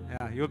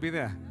 Yeah, you'll be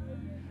there.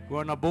 We were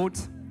on a boat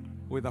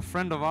with a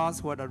friend of ours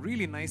who had a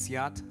really nice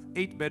yacht,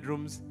 8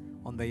 bedrooms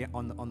on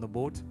the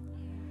boat,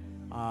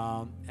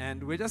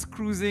 and we're just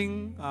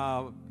cruising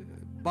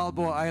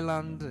Balboa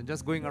Island, and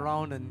just going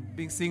around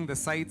and seeing the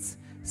sights,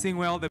 seeing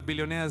where all the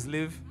billionaires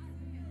live.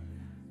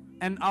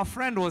 And our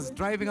friend was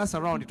driving us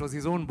around. It was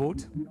his own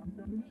boat.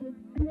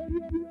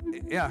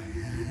 Yeah.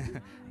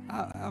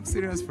 I have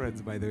serious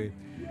friends, by the way.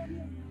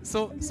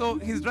 So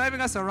he's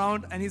driving us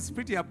around, and he's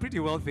a pretty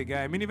wealthy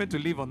guy. I mean, even to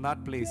live on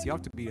that place, you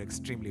have to be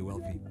extremely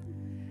wealthy.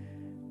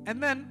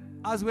 And then,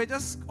 as we're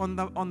just on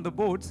the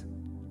boat,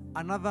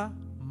 another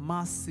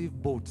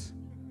massive boat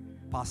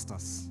passed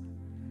us.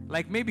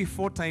 Like maybe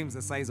 4 times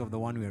the size of the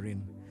one we're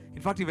in.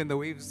 In fact, even the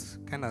waves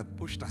kind of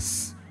pushed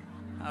us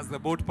as the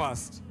boat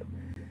passed.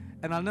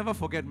 And I'll never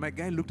forget, my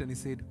guy looked and he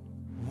said,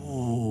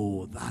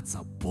 whoa, that's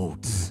a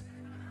boat.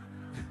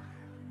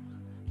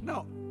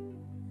 Now,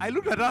 I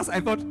looked at us, I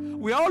thought,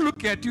 we all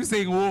look at you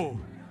saying, whoa.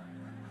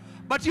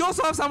 But you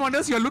also have someone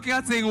else you're looking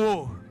at saying,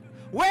 whoa.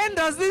 When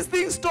does this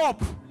thing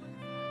stop?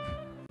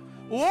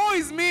 Woe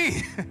is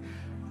me.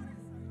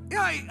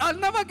 Yeah, I'll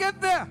never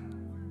get there.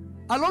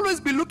 I'll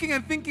always be looking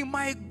and thinking,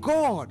 my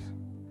God.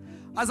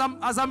 As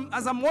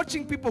I'm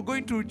watching people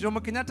going to Jomo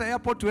Kenyatta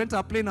Airport to enter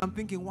a plane, I'm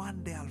thinking,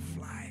 one day I'll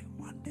fly.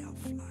 One day I'll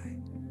fly.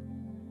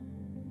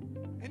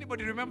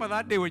 Somebody remember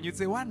that day when you'd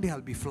say, one day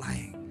I'll be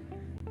flying.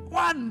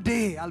 One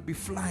day I'll be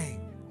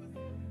flying.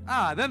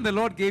 Then the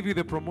Lord gave you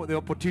the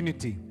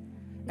opportunity.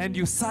 And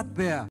you sat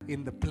there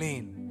in the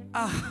plane.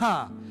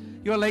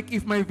 You're like,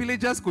 if my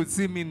villagers could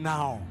see me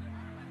now.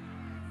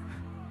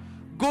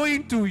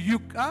 Going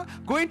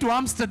to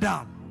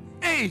Amsterdam.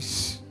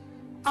 Eish.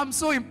 I'm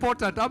so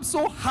important. I'm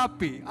so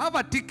happy. I have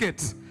a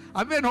ticket.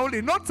 I'm even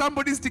holding not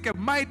somebody's ticket,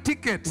 my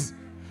ticket.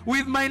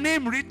 With my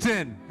name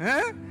written.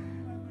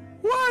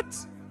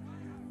 What?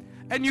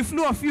 And you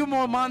flew a few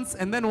more months,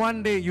 and then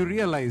one day you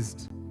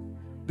realized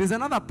there's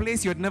another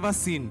place you had never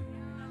seen.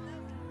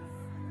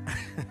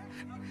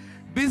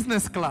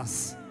 Business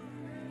class.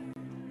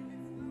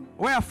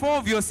 Where 4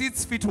 of your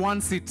seats fit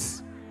 1 seat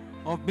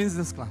of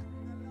business class.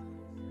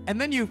 And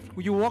then you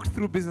walked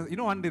through business. You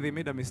know, one day they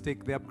made a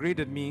mistake. They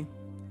upgraded me,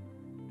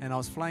 and I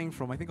was flying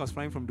from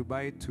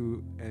Dubai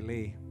to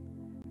LA.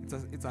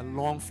 It's a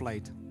long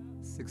flight,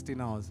 16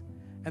 hours.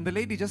 And the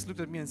lady just looked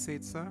at me and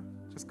said, sir,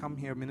 just come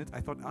here a minute. I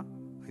thought,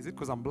 is it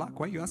because I'm black?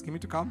 Why are you asking me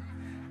to come?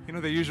 You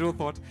know, the usual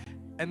thought.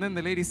 And then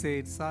the lady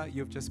said, sir,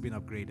 you've just been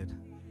upgraded.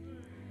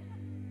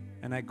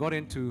 And I got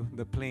into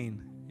the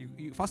plane.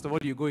 First of all,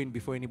 you go in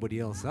before anybody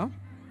else, huh?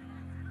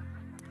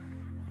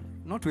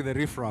 Not with a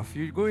riffraff.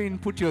 You go in,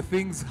 put your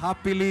things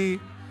happily.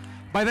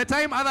 By the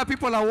time other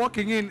people are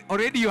walking in,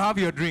 already you have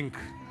your drink.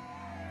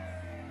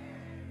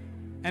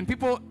 And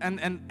people,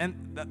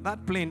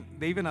 that plane,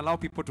 they even allow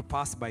people to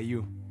pass by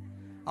you.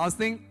 I was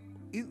thinking,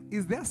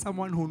 is there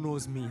someone who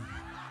knows me?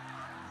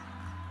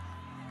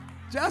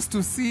 Just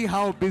to see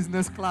how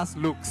business class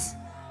looks.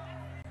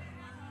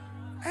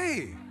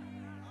 Hey,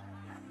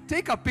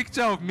 take a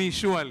picture of me,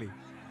 surely.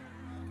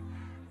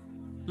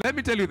 Let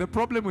me tell you, the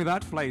problem with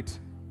that flight,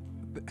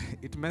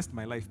 it messed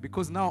my life.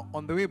 Because now,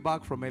 on the way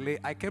back from LA,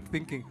 I kept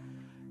thinking,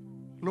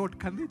 Lord,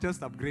 can they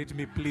just upgrade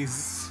me,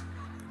 please?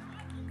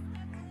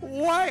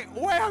 Why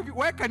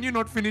can you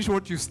not finish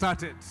what you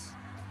started?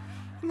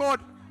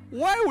 Lord,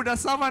 why would a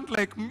servant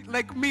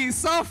like me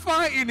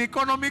suffer in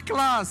economy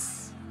class?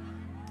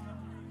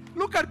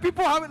 Look at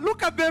people,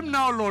 look at them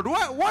now, Lord.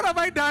 What have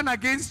I done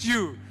against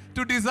you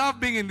to deserve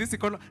being in this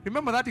economy?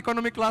 Remember that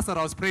economy class that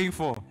I was praying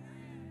for?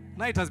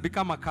 Now it has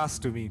become a curse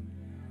to me.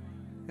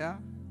 Yeah?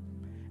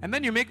 And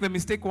then you make the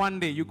mistake one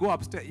day, you go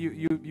upstairs,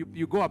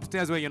 you go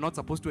upstairs where you're not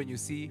supposed to, and you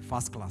see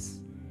first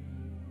class.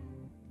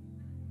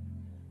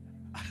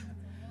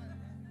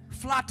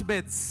 Flat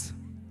beds,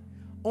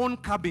 own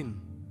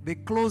cabin, they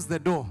close the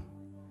door.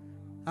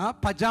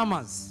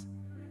 Pajamas.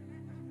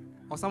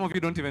 Or some of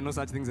you don't even know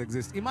such things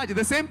exist. Imagine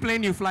the same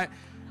plane you fly,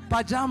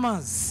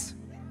 pajamas.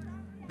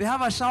 They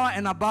have a shower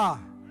and a bar.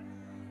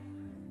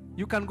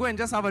 You can go and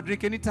just have a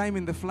drink anytime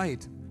in the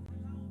flight.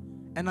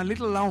 And a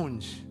little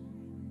lounge.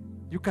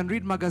 You can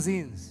read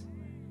magazines.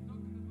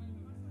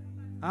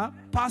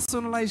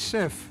 Personalized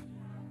chef.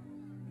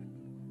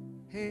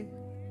 Hey,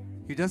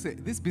 you just say,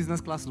 this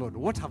business class, Lord,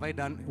 what have I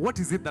done? What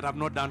is it that I've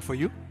not done for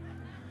you?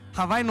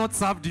 Have I not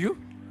served you?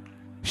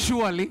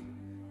 Surely.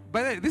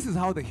 But this is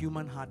how the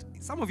human heart,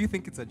 some of you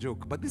think it's a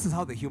joke, but this is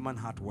how the human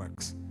heart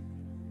works.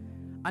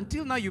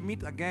 Until now you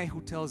meet a guy who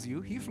tells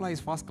you he flies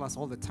first class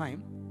all the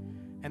time.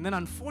 And then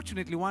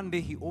unfortunately one day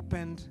he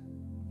opened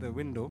the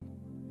window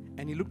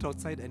and he looked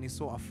outside and he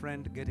saw a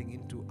friend getting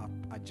into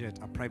a jet,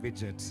 a private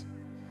jet.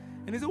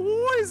 And he said,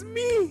 "What is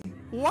me?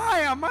 Why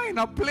am I in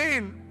a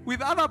plane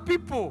with other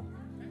people?"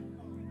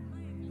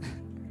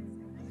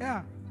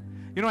 Yeah.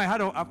 You know, I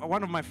had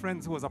one of my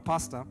friends who was a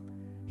pastor.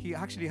 He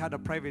actually had a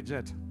private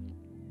jet.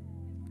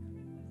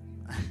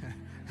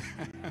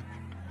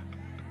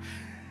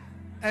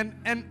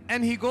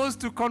 and he goes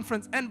to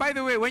conference. And by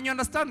the way, when you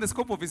understand the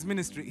scope of his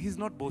ministry, he's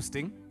not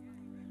boasting.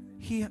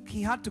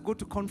 He had to go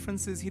to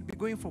conferences. He'd be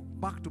going for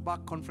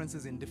back-to-back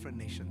conferences in different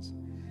nations.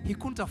 He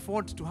couldn't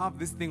afford to have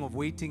this thing of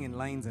waiting in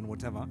lines and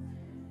whatever.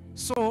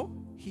 So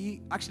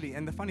he actually,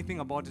 and the funny thing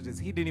about it is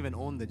he didn't even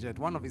own the jet.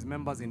 One of his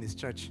members in his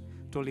church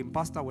told him,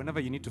 "Pastor, whenever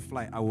you need to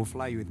fly, I will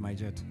fly you with my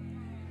jet."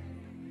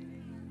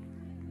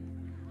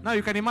 Now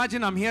you can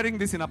imagine I'm hearing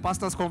this in a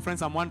pastor's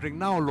conference. I'm wondering,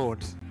 now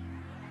Lord.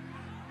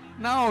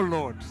 Now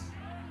Lord.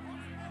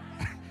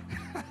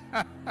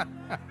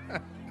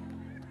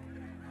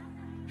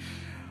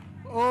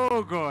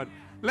 Oh God.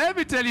 Let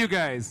me tell you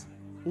guys,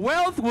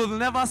 wealth will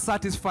never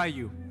satisfy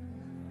you.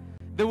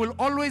 There will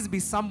always be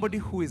somebody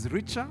who is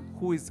richer,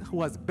 who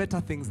has better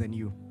things than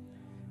you.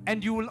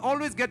 And you will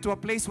always get to a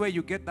place where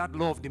you get that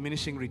law of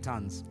diminishing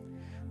returns.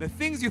 The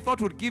things you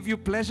thought would give you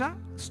pleasure,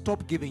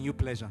 stop giving you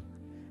pleasure.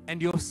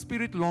 And your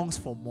spirit longs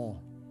for more.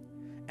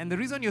 And the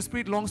reason your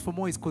spirit longs for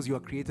more is because you are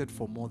created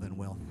for more than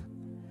wealth.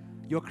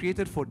 You're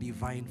created for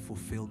divine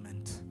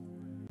fulfillment.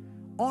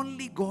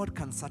 Only God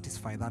can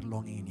satisfy that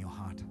longing in your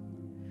heart.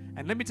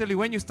 And let me tell you,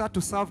 when you start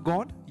to serve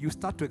God, you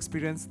start to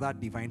experience that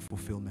divine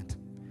fulfillment.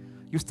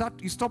 You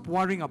stop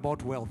worrying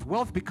about wealth.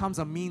 Wealth becomes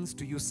a means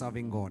to you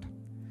serving God.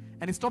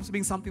 And it stops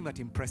being something that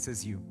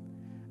impresses you.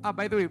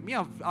 By the way, me,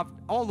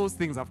 all those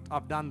things,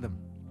 I've done them.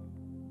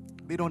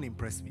 They don't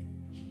impress me.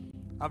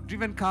 I've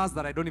driven cars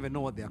that I don't even know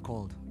what they are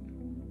called.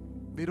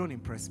 They don't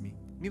impress me.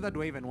 Neither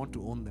do I even want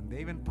to own them. They're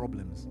even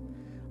problems.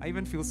 I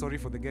even feel sorry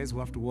for the guys who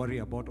have to worry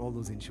about all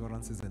those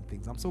insurances and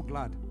things. I'm so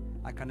glad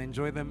I can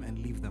enjoy them and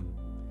leave them.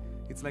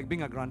 It's like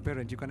being a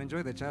grandparent. You can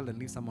enjoy the child and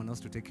leave someone else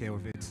to take care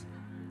of it.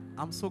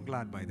 I'm so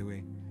glad, by the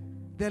way.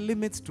 There are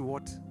limits to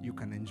what you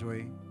can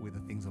enjoy with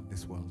the things of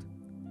this world.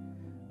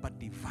 But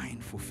divine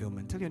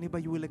fulfillment. Tell your neighbor,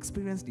 you will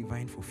experience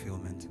divine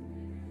fulfillment.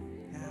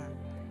 Yeah.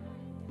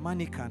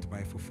 Money can't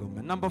buy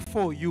fulfillment. Number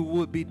 4, you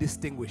will be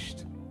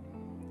distinguished.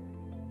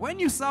 When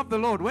you serve the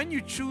Lord, when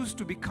you choose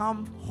to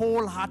become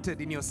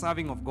wholehearted in your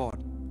serving of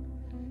God,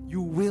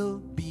 you will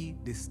be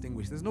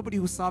distinguished. There's nobody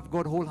who serves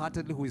God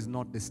wholeheartedly who is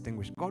not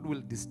distinguished. God will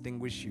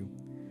distinguish you.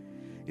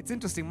 It's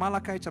interesting,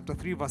 Malachi chapter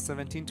 3 verse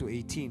 17 to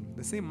 18,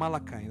 the same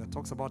Malachi that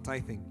talks about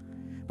tithing.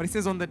 But it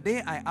says, on the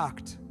day I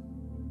act,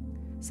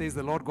 says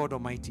the Lord God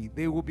Almighty,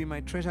 they will be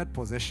my treasured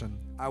possession.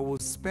 I will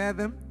spare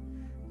them,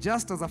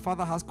 just as a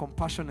father has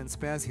compassion and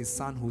spares his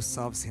son who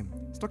serves him.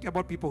 It's talking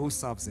about people who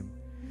serves him.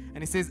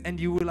 And he says, and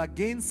you will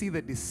again see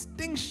the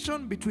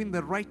distinction between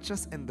the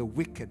righteous and the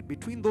wicked,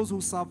 between those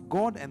who serve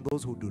God and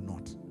those who do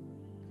not.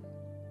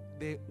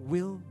 There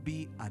will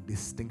be a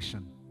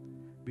distinction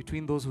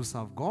between those who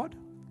serve God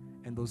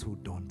and those who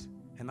don't.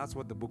 And that's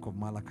what the book of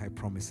Malachi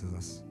promises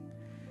us.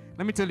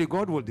 Let me tell you,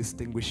 God will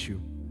distinguish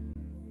you.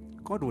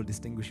 God will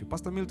distinguish you.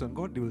 Pastor Milton,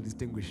 God will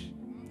distinguish.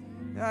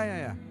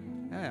 Yeah.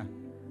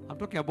 I'm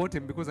talking about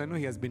him because I know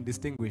he has been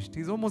distinguished.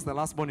 He's almost the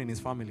last born in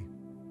his family.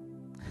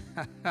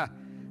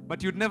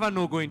 But you'd never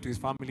know going to his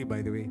family,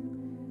 by the way.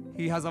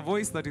 He has a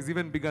voice that is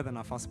even bigger than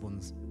our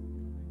firstborns.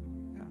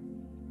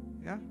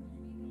 Yeah.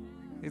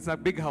 It's a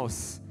big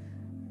house.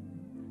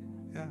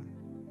 Yeah.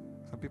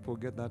 Some people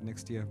will get that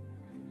next year.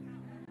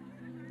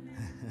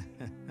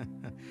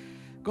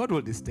 God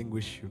will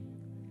distinguish you.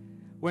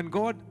 When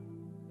God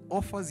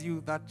offers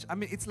you that, I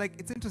mean, it's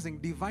interesting.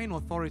 Divine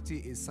authority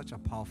is such a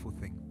powerful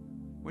thing.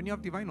 When you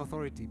have divine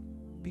authority,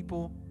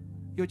 people,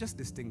 you're just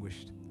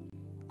distinguished.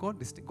 God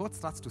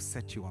starts to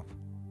set you up.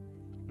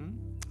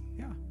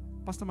 Yeah.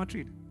 Pastor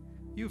Matrid,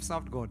 you've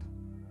served God.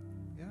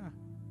 Yeah.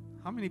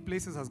 How many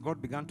places has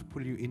God begun to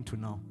pull you into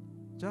now?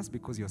 Just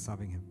because you're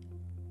serving him.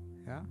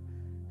 Yeah.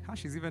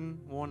 She's even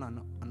won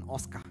an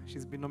Oscar.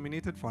 She's been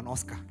nominated for an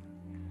Oscar.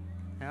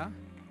 Yeah.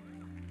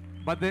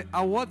 But the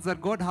awards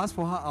that God has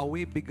for her are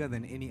way bigger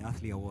than any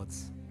earthly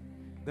awards.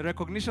 The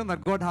recognition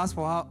that God has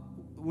for her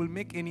will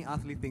make any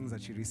earthly things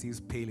that she receives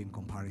pale in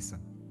comparison.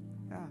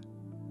 Yeah.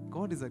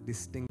 God is a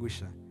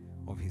distinguisher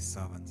of his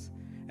servants.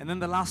 And then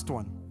the last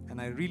one, and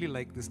I really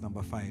like this,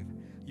 number 5.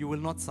 You will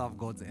not serve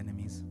God's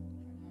enemies.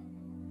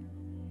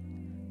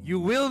 You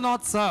will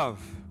not serve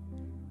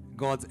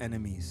God's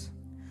enemies.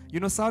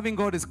 You know, serving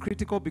God is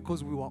critical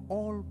because we were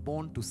all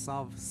born to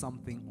serve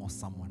something or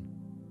someone.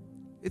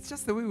 It's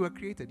just the way we were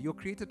created. You're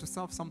created to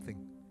serve something.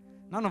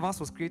 None of us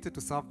was created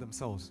to serve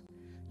themselves.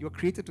 You're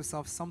created to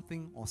serve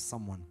something or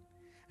someone.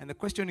 And the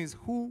question is,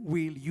 who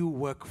will you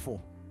work for?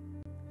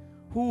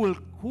 Who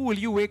will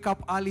you wake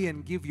up early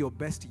and give your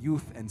best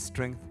youth and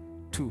strength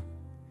to?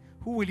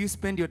 Who will you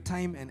spend your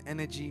time and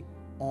energy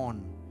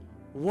on?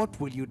 What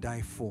will you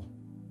die for?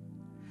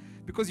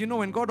 Because you know,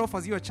 when God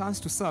offers you a chance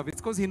to serve,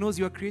 it's because he knows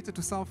you are created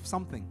to serve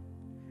something.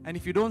 And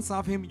if you don't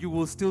serve him, you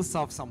will still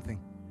serve something.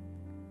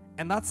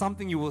 And that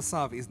something you will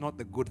serve is not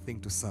the good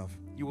thing to serve.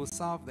 You will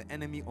serve the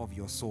enemy of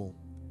your soul.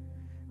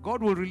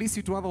 God will release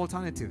you to other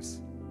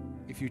alternatives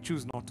if you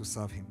choose not to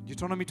serve him.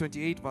 Deuteronomy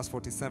 28 verse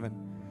 47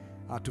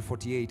 to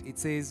 48, it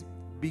says,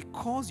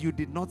 because you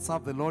did not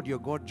serve the Lord your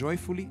God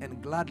joyfully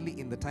and gladly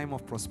in the time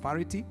of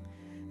prosperity,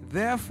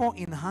 therefore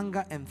in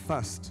hunger and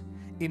thirst,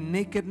 in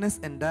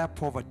nakedness and dire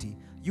poverty,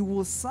 you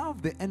will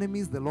serve the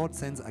enemies the Lord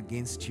sends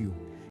against you.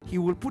 He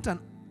will put an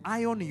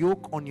iron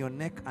yoke on your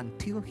neck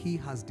until he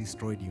has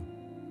destroyed you.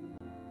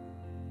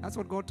 That's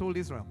what God told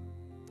Israel.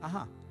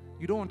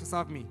 You don't want to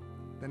serve me?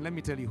 Then let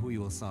me tell you who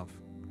you will serve.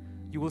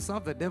 You will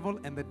serve the devil,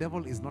 and the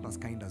devil is not as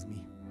kind as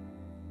me.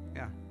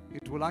 Yeah,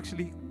 it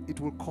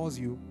will cause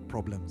you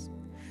problems.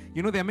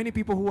 You know, there are many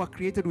people who are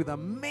created with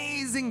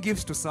amazing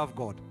gifts to serve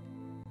God.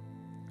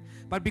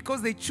 But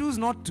because they choose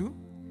not to,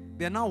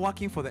 they are now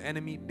working for the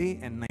enemy day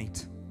and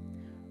night,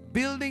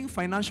 building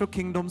financial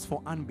kingdoms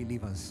for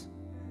unbelievers.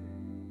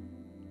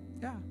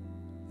 Yeah.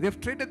 They've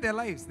traded their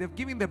lives. They've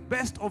given the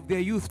best of their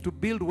youth to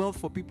build wealth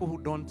for people who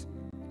don't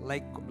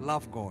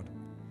love God.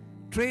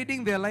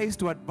 Trading their lives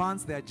to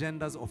advance the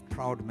agendas of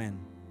proud men.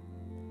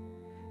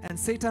 And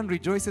Satan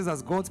rejoices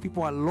as God's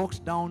people are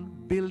locked down,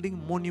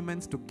 building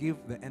monuments to give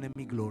the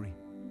enemy glory.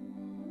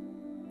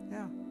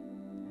 Yeah.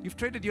 You've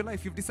traded your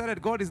life. You've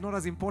decided God is not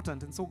as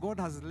important. And so God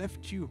has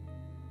left you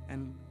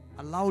and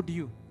allowed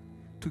you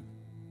to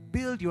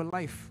build your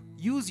life,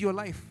 use your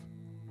life,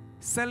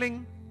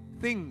 selling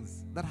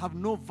things that have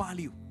no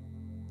value,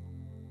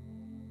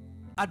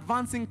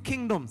 advancing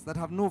kingdoms that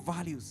have no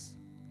values.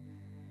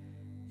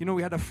 You know,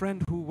 we had a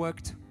friend who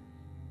worked,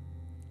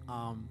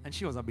 and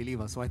she was a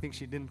believer, so I think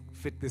she didn't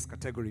fit this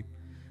category.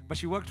 But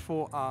she worked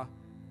for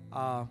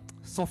a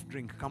soft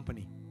drink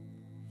company.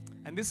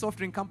 And this soft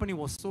drink company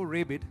was so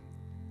rabid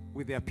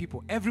with their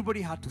people.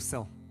 Everybody had to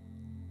sell.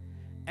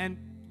 And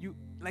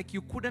like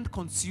you couldn't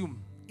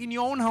consume. In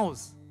your own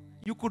house,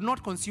 you could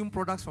not consume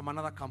products from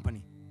another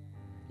company.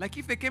 Like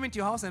if they came into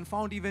your house and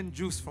found even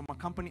juice from a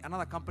company,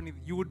 another company,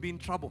 you would be in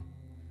trouble.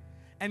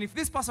 And if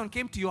this person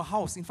came to your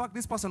house, in fact,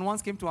 this person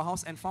once came to our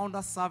house and found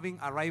us serving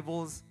our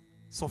rivals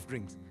soft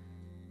drinks.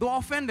 They were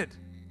offended.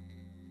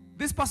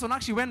 This person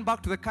actually went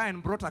back to the car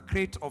and brought a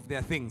crate of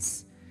their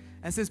things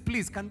and says,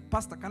 please,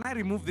 Pastor, can I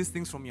remove these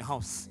things from your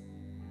house?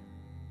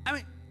 I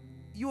mean,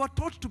 you are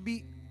taught to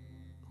be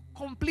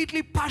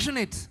completely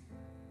passionate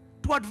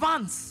to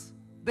advance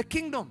the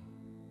kingdom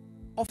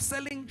of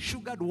selling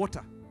sugared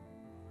water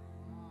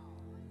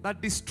that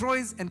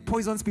destroys and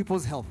poisons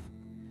people's health.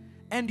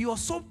 And you are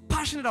so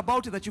passionate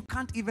about it that you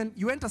can't even,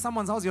 you enter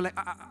someone's house, you're like,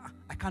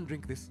 I can't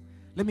drink this.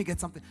 Let me get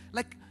something.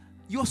 Like,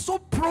 you're so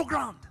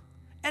programmed.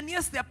 And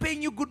yes, they're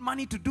paying you good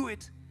money to do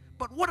it.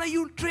 But what are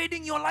you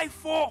trading your life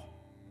for?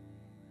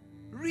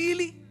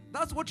 Really?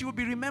 That's what you will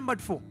be remembered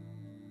for.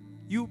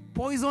 You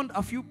poisoned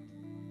a few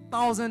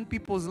thousand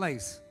people's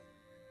lives.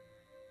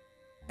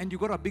 And you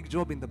got a big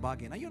job in the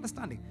bargain. Are you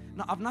understanding?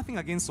 Now, I have nothing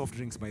against soft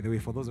drinks, by the way,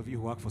 for those of you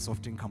who work for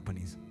soft drink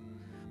companies.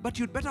 But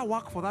you'd better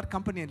work for that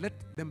company and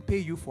let them pay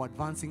you for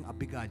advancing a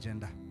bigger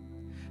agenda.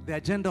 The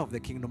agenda of the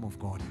kingdom of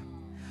God.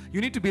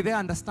 You need to be there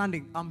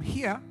understanding, I'm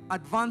here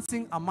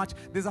advancing a much...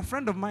 There's a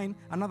friend of mine,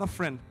 another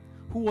friend,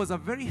 who was a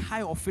very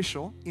high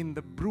official in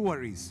the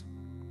breweries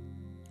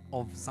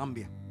of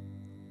Zambia.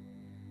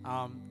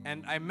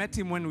 And I met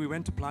him when we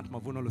went to plant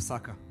Mavuno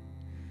Lusaka.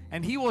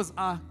 And he was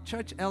a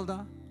church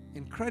elder,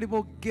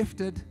 incredible,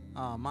 gifted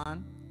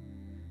man.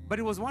 But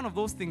it was one of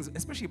those things,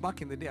 especially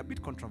back in the day, a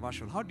bit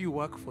controversial. How do you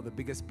work for the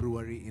biggest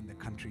brewery in the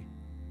country?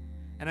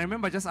 And I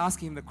remember just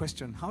asking him the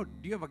question, how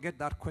do you ever get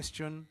that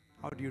question?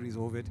 How do you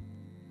resolve it?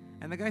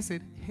 And the guy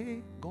said,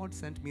 hey, God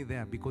sent me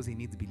there because he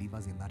needs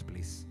believers in that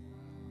place.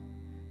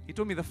 He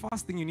told me the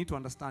first thing you need to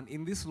understand,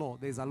 in this law,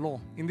 there's a law.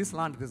 In this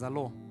land, there's a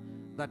law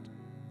that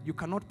you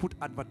cannot put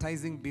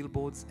advertising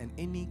billboards and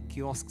any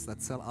kiosks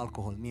that sell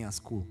alcohol near a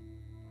school.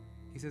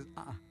 He says,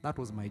 that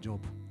was my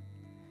job.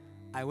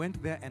 I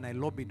went there and I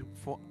lobbied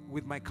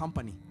with my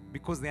company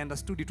because they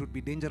understood it would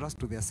be dangerous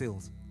to their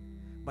sales.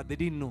 But they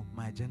didn't know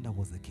my agenda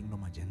was the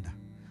kingdom agenda.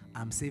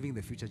 I'm saving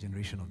the future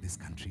generation of this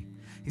country.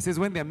 He says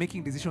when they're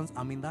making decisions,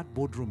 I'm in that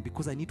boardroom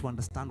because I need to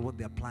understand what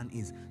their plan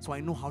is. So I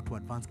know how to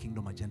advance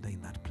kingdom agenda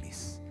in that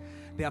place.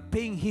 They are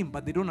paying him,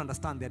 but they don't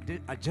understand the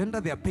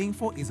agenda they are paying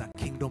for is a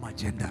kingdom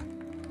agenda.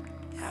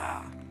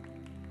 Yeah.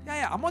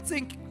 I'm not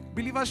saying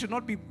believers should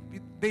not be,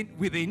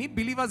 they need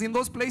believers in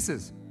those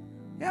places.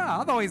 Yeah,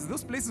 otherwise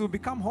those places will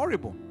become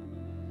horrible.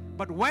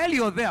 But while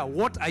you're there,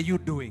 what are you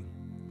doing?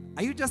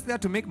 Are you just there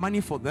to make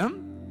money for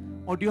them?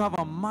 Or do you have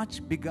a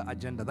much bigger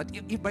agenda? That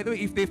if by the way,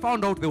 if they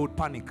found out, they would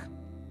panic.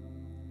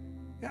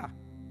 Yeah,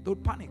 they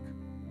would panic.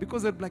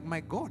 Because they'd be like,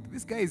 my God,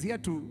 this guy is here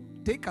to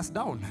take us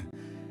down.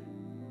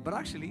 But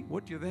actually,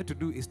 what you're there to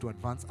do is to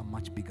advance a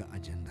much bigger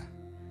agenda.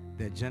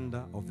 The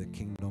agenda of the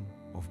kingdom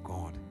of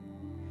God.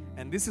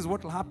 And this is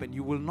what will happen.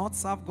 You will not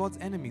serve God's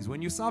enemies.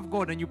 When you serve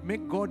God and you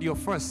make God your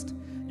first,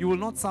 you will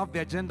not serve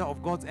the agenda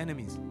of God's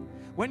enemies.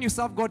 When you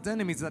serve God's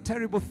enemies, it's a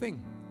terrible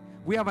thing.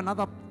 We have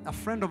a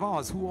friend of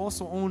ours who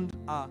also owned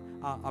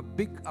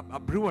a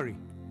brewery.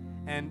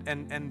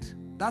 And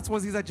that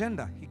was his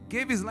agenda. He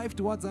gave his life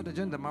towards that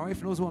agenda. My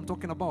wife knows who I'm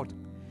talking about.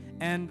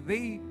 And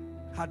they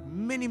had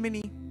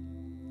many,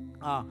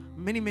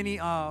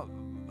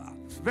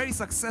 very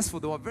successful.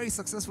 They were very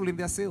successful in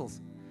their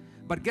sales.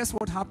 But guess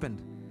what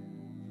happened?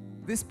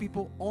 These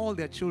people, all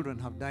their children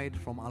have died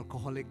from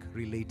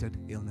alcoholic-related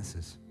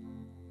illnesses.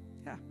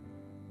 Yeah.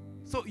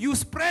 So you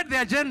spread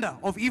the agenda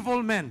of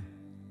evil men.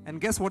 And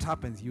guess what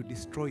happens? You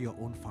destroy your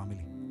own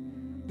family.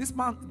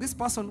 This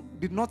person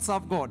did not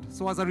serve God.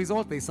 So as a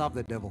result, they serve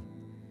the devil.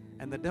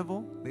 And the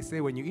devil, they say,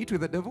 when you eat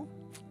with the devil,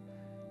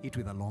 eat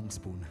with a long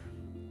spoon.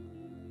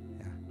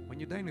 Yeah. When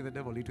you dine with the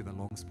devil, eat with a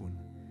long spoon.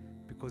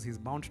 Because he's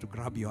bound to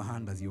grab your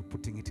hand as you're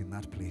putting it in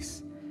that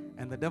place.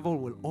 And the devil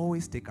will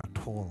always take a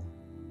toll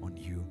on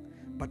you.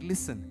 But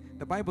listen,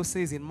 the Bible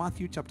says in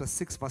Matthew chapter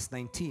 6 verse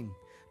 19,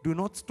 do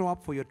not store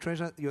up for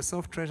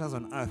yourself treasures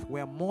on earth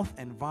where moth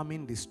and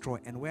vermin destroy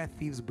and where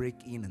thieves break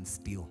in and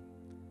steal.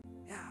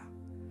 Yeah.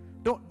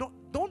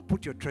 Don't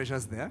put your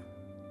treasures there.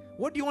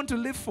 What do you want to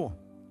live for?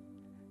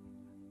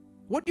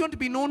 What do you want to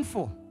be known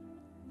for?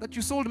 That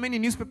you sold many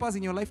newspapers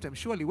in your lifetime.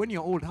 Surely when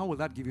you're old, how will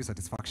that give you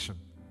satisfaction?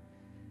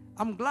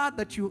 I'm glad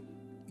that you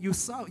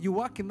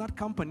work in that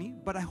company,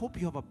 but I hope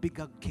you have a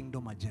bigger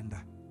kingdom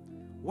agenda.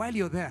 While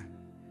you're there,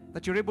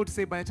 that you're able to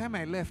say, by the time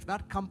I left,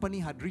 that company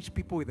had reached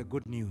people with the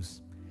good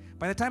news.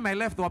 By the time I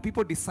left, there were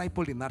people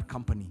discipled in that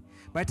company.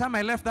 By the time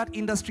I left, that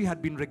industry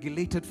had been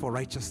regulated for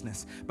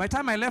righteousness. By the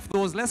time I left, there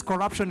was less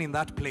corruption in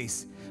that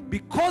place.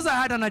 Because I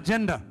had an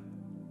agenda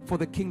for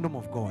the kingdom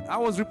of God. I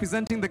was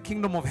representing the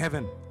kingdom of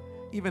heaven,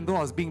 even though I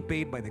was being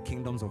paid by the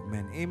kingdoms of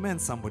men. Amen,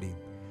 somebody.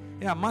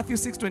 Yeah, Matthew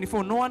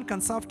 6:24, no one can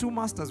serve two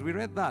masters. We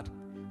read that.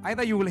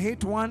 Either you will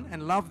hate one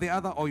and love the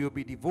other, or you'll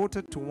be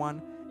devoted to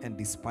one and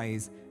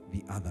despise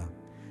the other.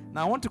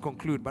 Now I want to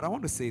conclude, but I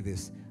want to say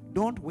this.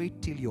 Don't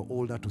wait till you're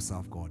older to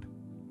serve God.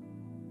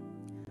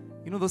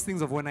 You know those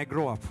things of when I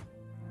grow up,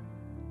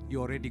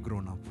 you're already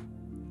grown up.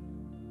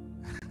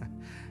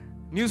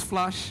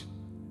 Newsflash,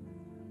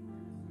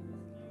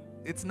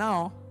 it's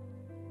now.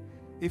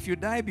 If you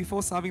die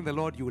before serving the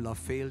Lord, you will have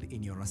failed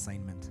in your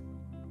assignment.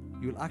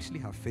 You will actually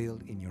have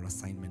failed in your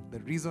assignment. The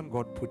reason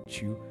God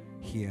put you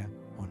here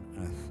on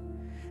earth.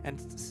 And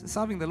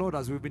serving the Lord,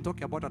 as we've been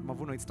talking about at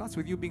Mavuno, it starts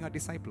with you being a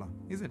discipler,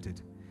 isn't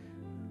it?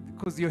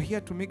 Because you're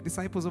here to make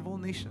disciples of all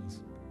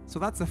nations. So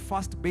that's the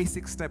first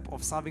basic step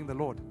of serving the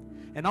Lord.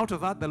 And out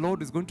of that, the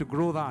Lord is going to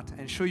grow that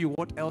and show you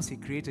what else He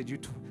created you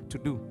to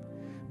do.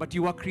 But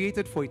you are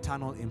created for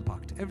eternal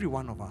impact, every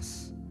one of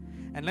us.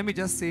 And let me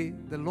just say,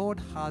 the Lord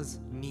has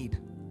need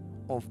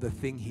of the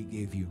thing He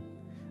gave you.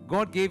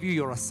 God gave you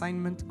your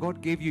assignment.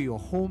 God gave you your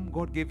home.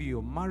 God gave you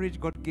your marriage.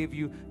 God gave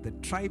you the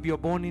tribe you're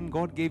born in.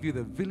 God gave you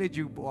the village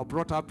you were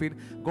brought up in.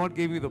 God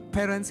gave you the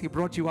parents He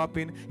brought you up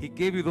in. He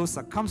gave you those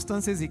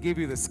circumstances. He gave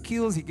you the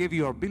skills. He gave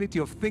you your ability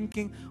of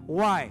thinking.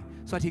 Why?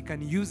 So that He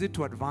can use it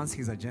to advance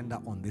His agenda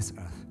on this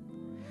earth.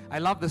 I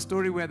love the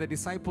story where the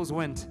disciples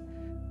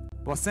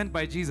were sent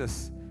by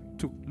Jesus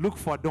to look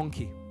for a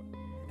donkey.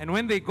 And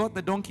when they got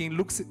the donkey in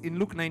Luke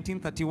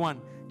 19:31,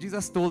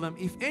 Jesus told them,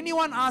 if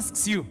anyone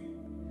asks you,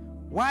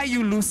 why are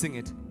you losing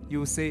it? You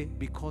will say,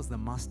 because the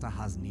master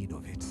has need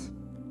of it.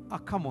 Ah,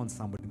 come on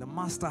somebody. The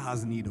master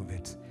has need of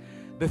it.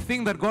 The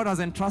thing that God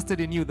has entrusted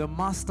in you, the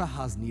master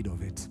has need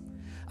of it.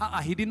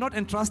 He did not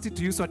entrust it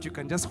to you so that you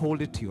can just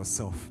hold it to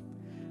yourself.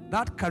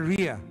 That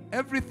career,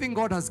 everything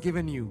God has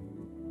given you,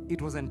 it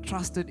was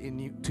entrusted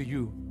to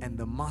you, and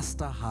the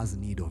master has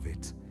need of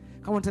it.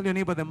 Come on, tell your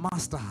neighbor, the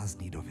master has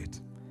need of it.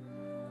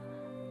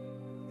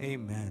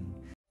 Amen.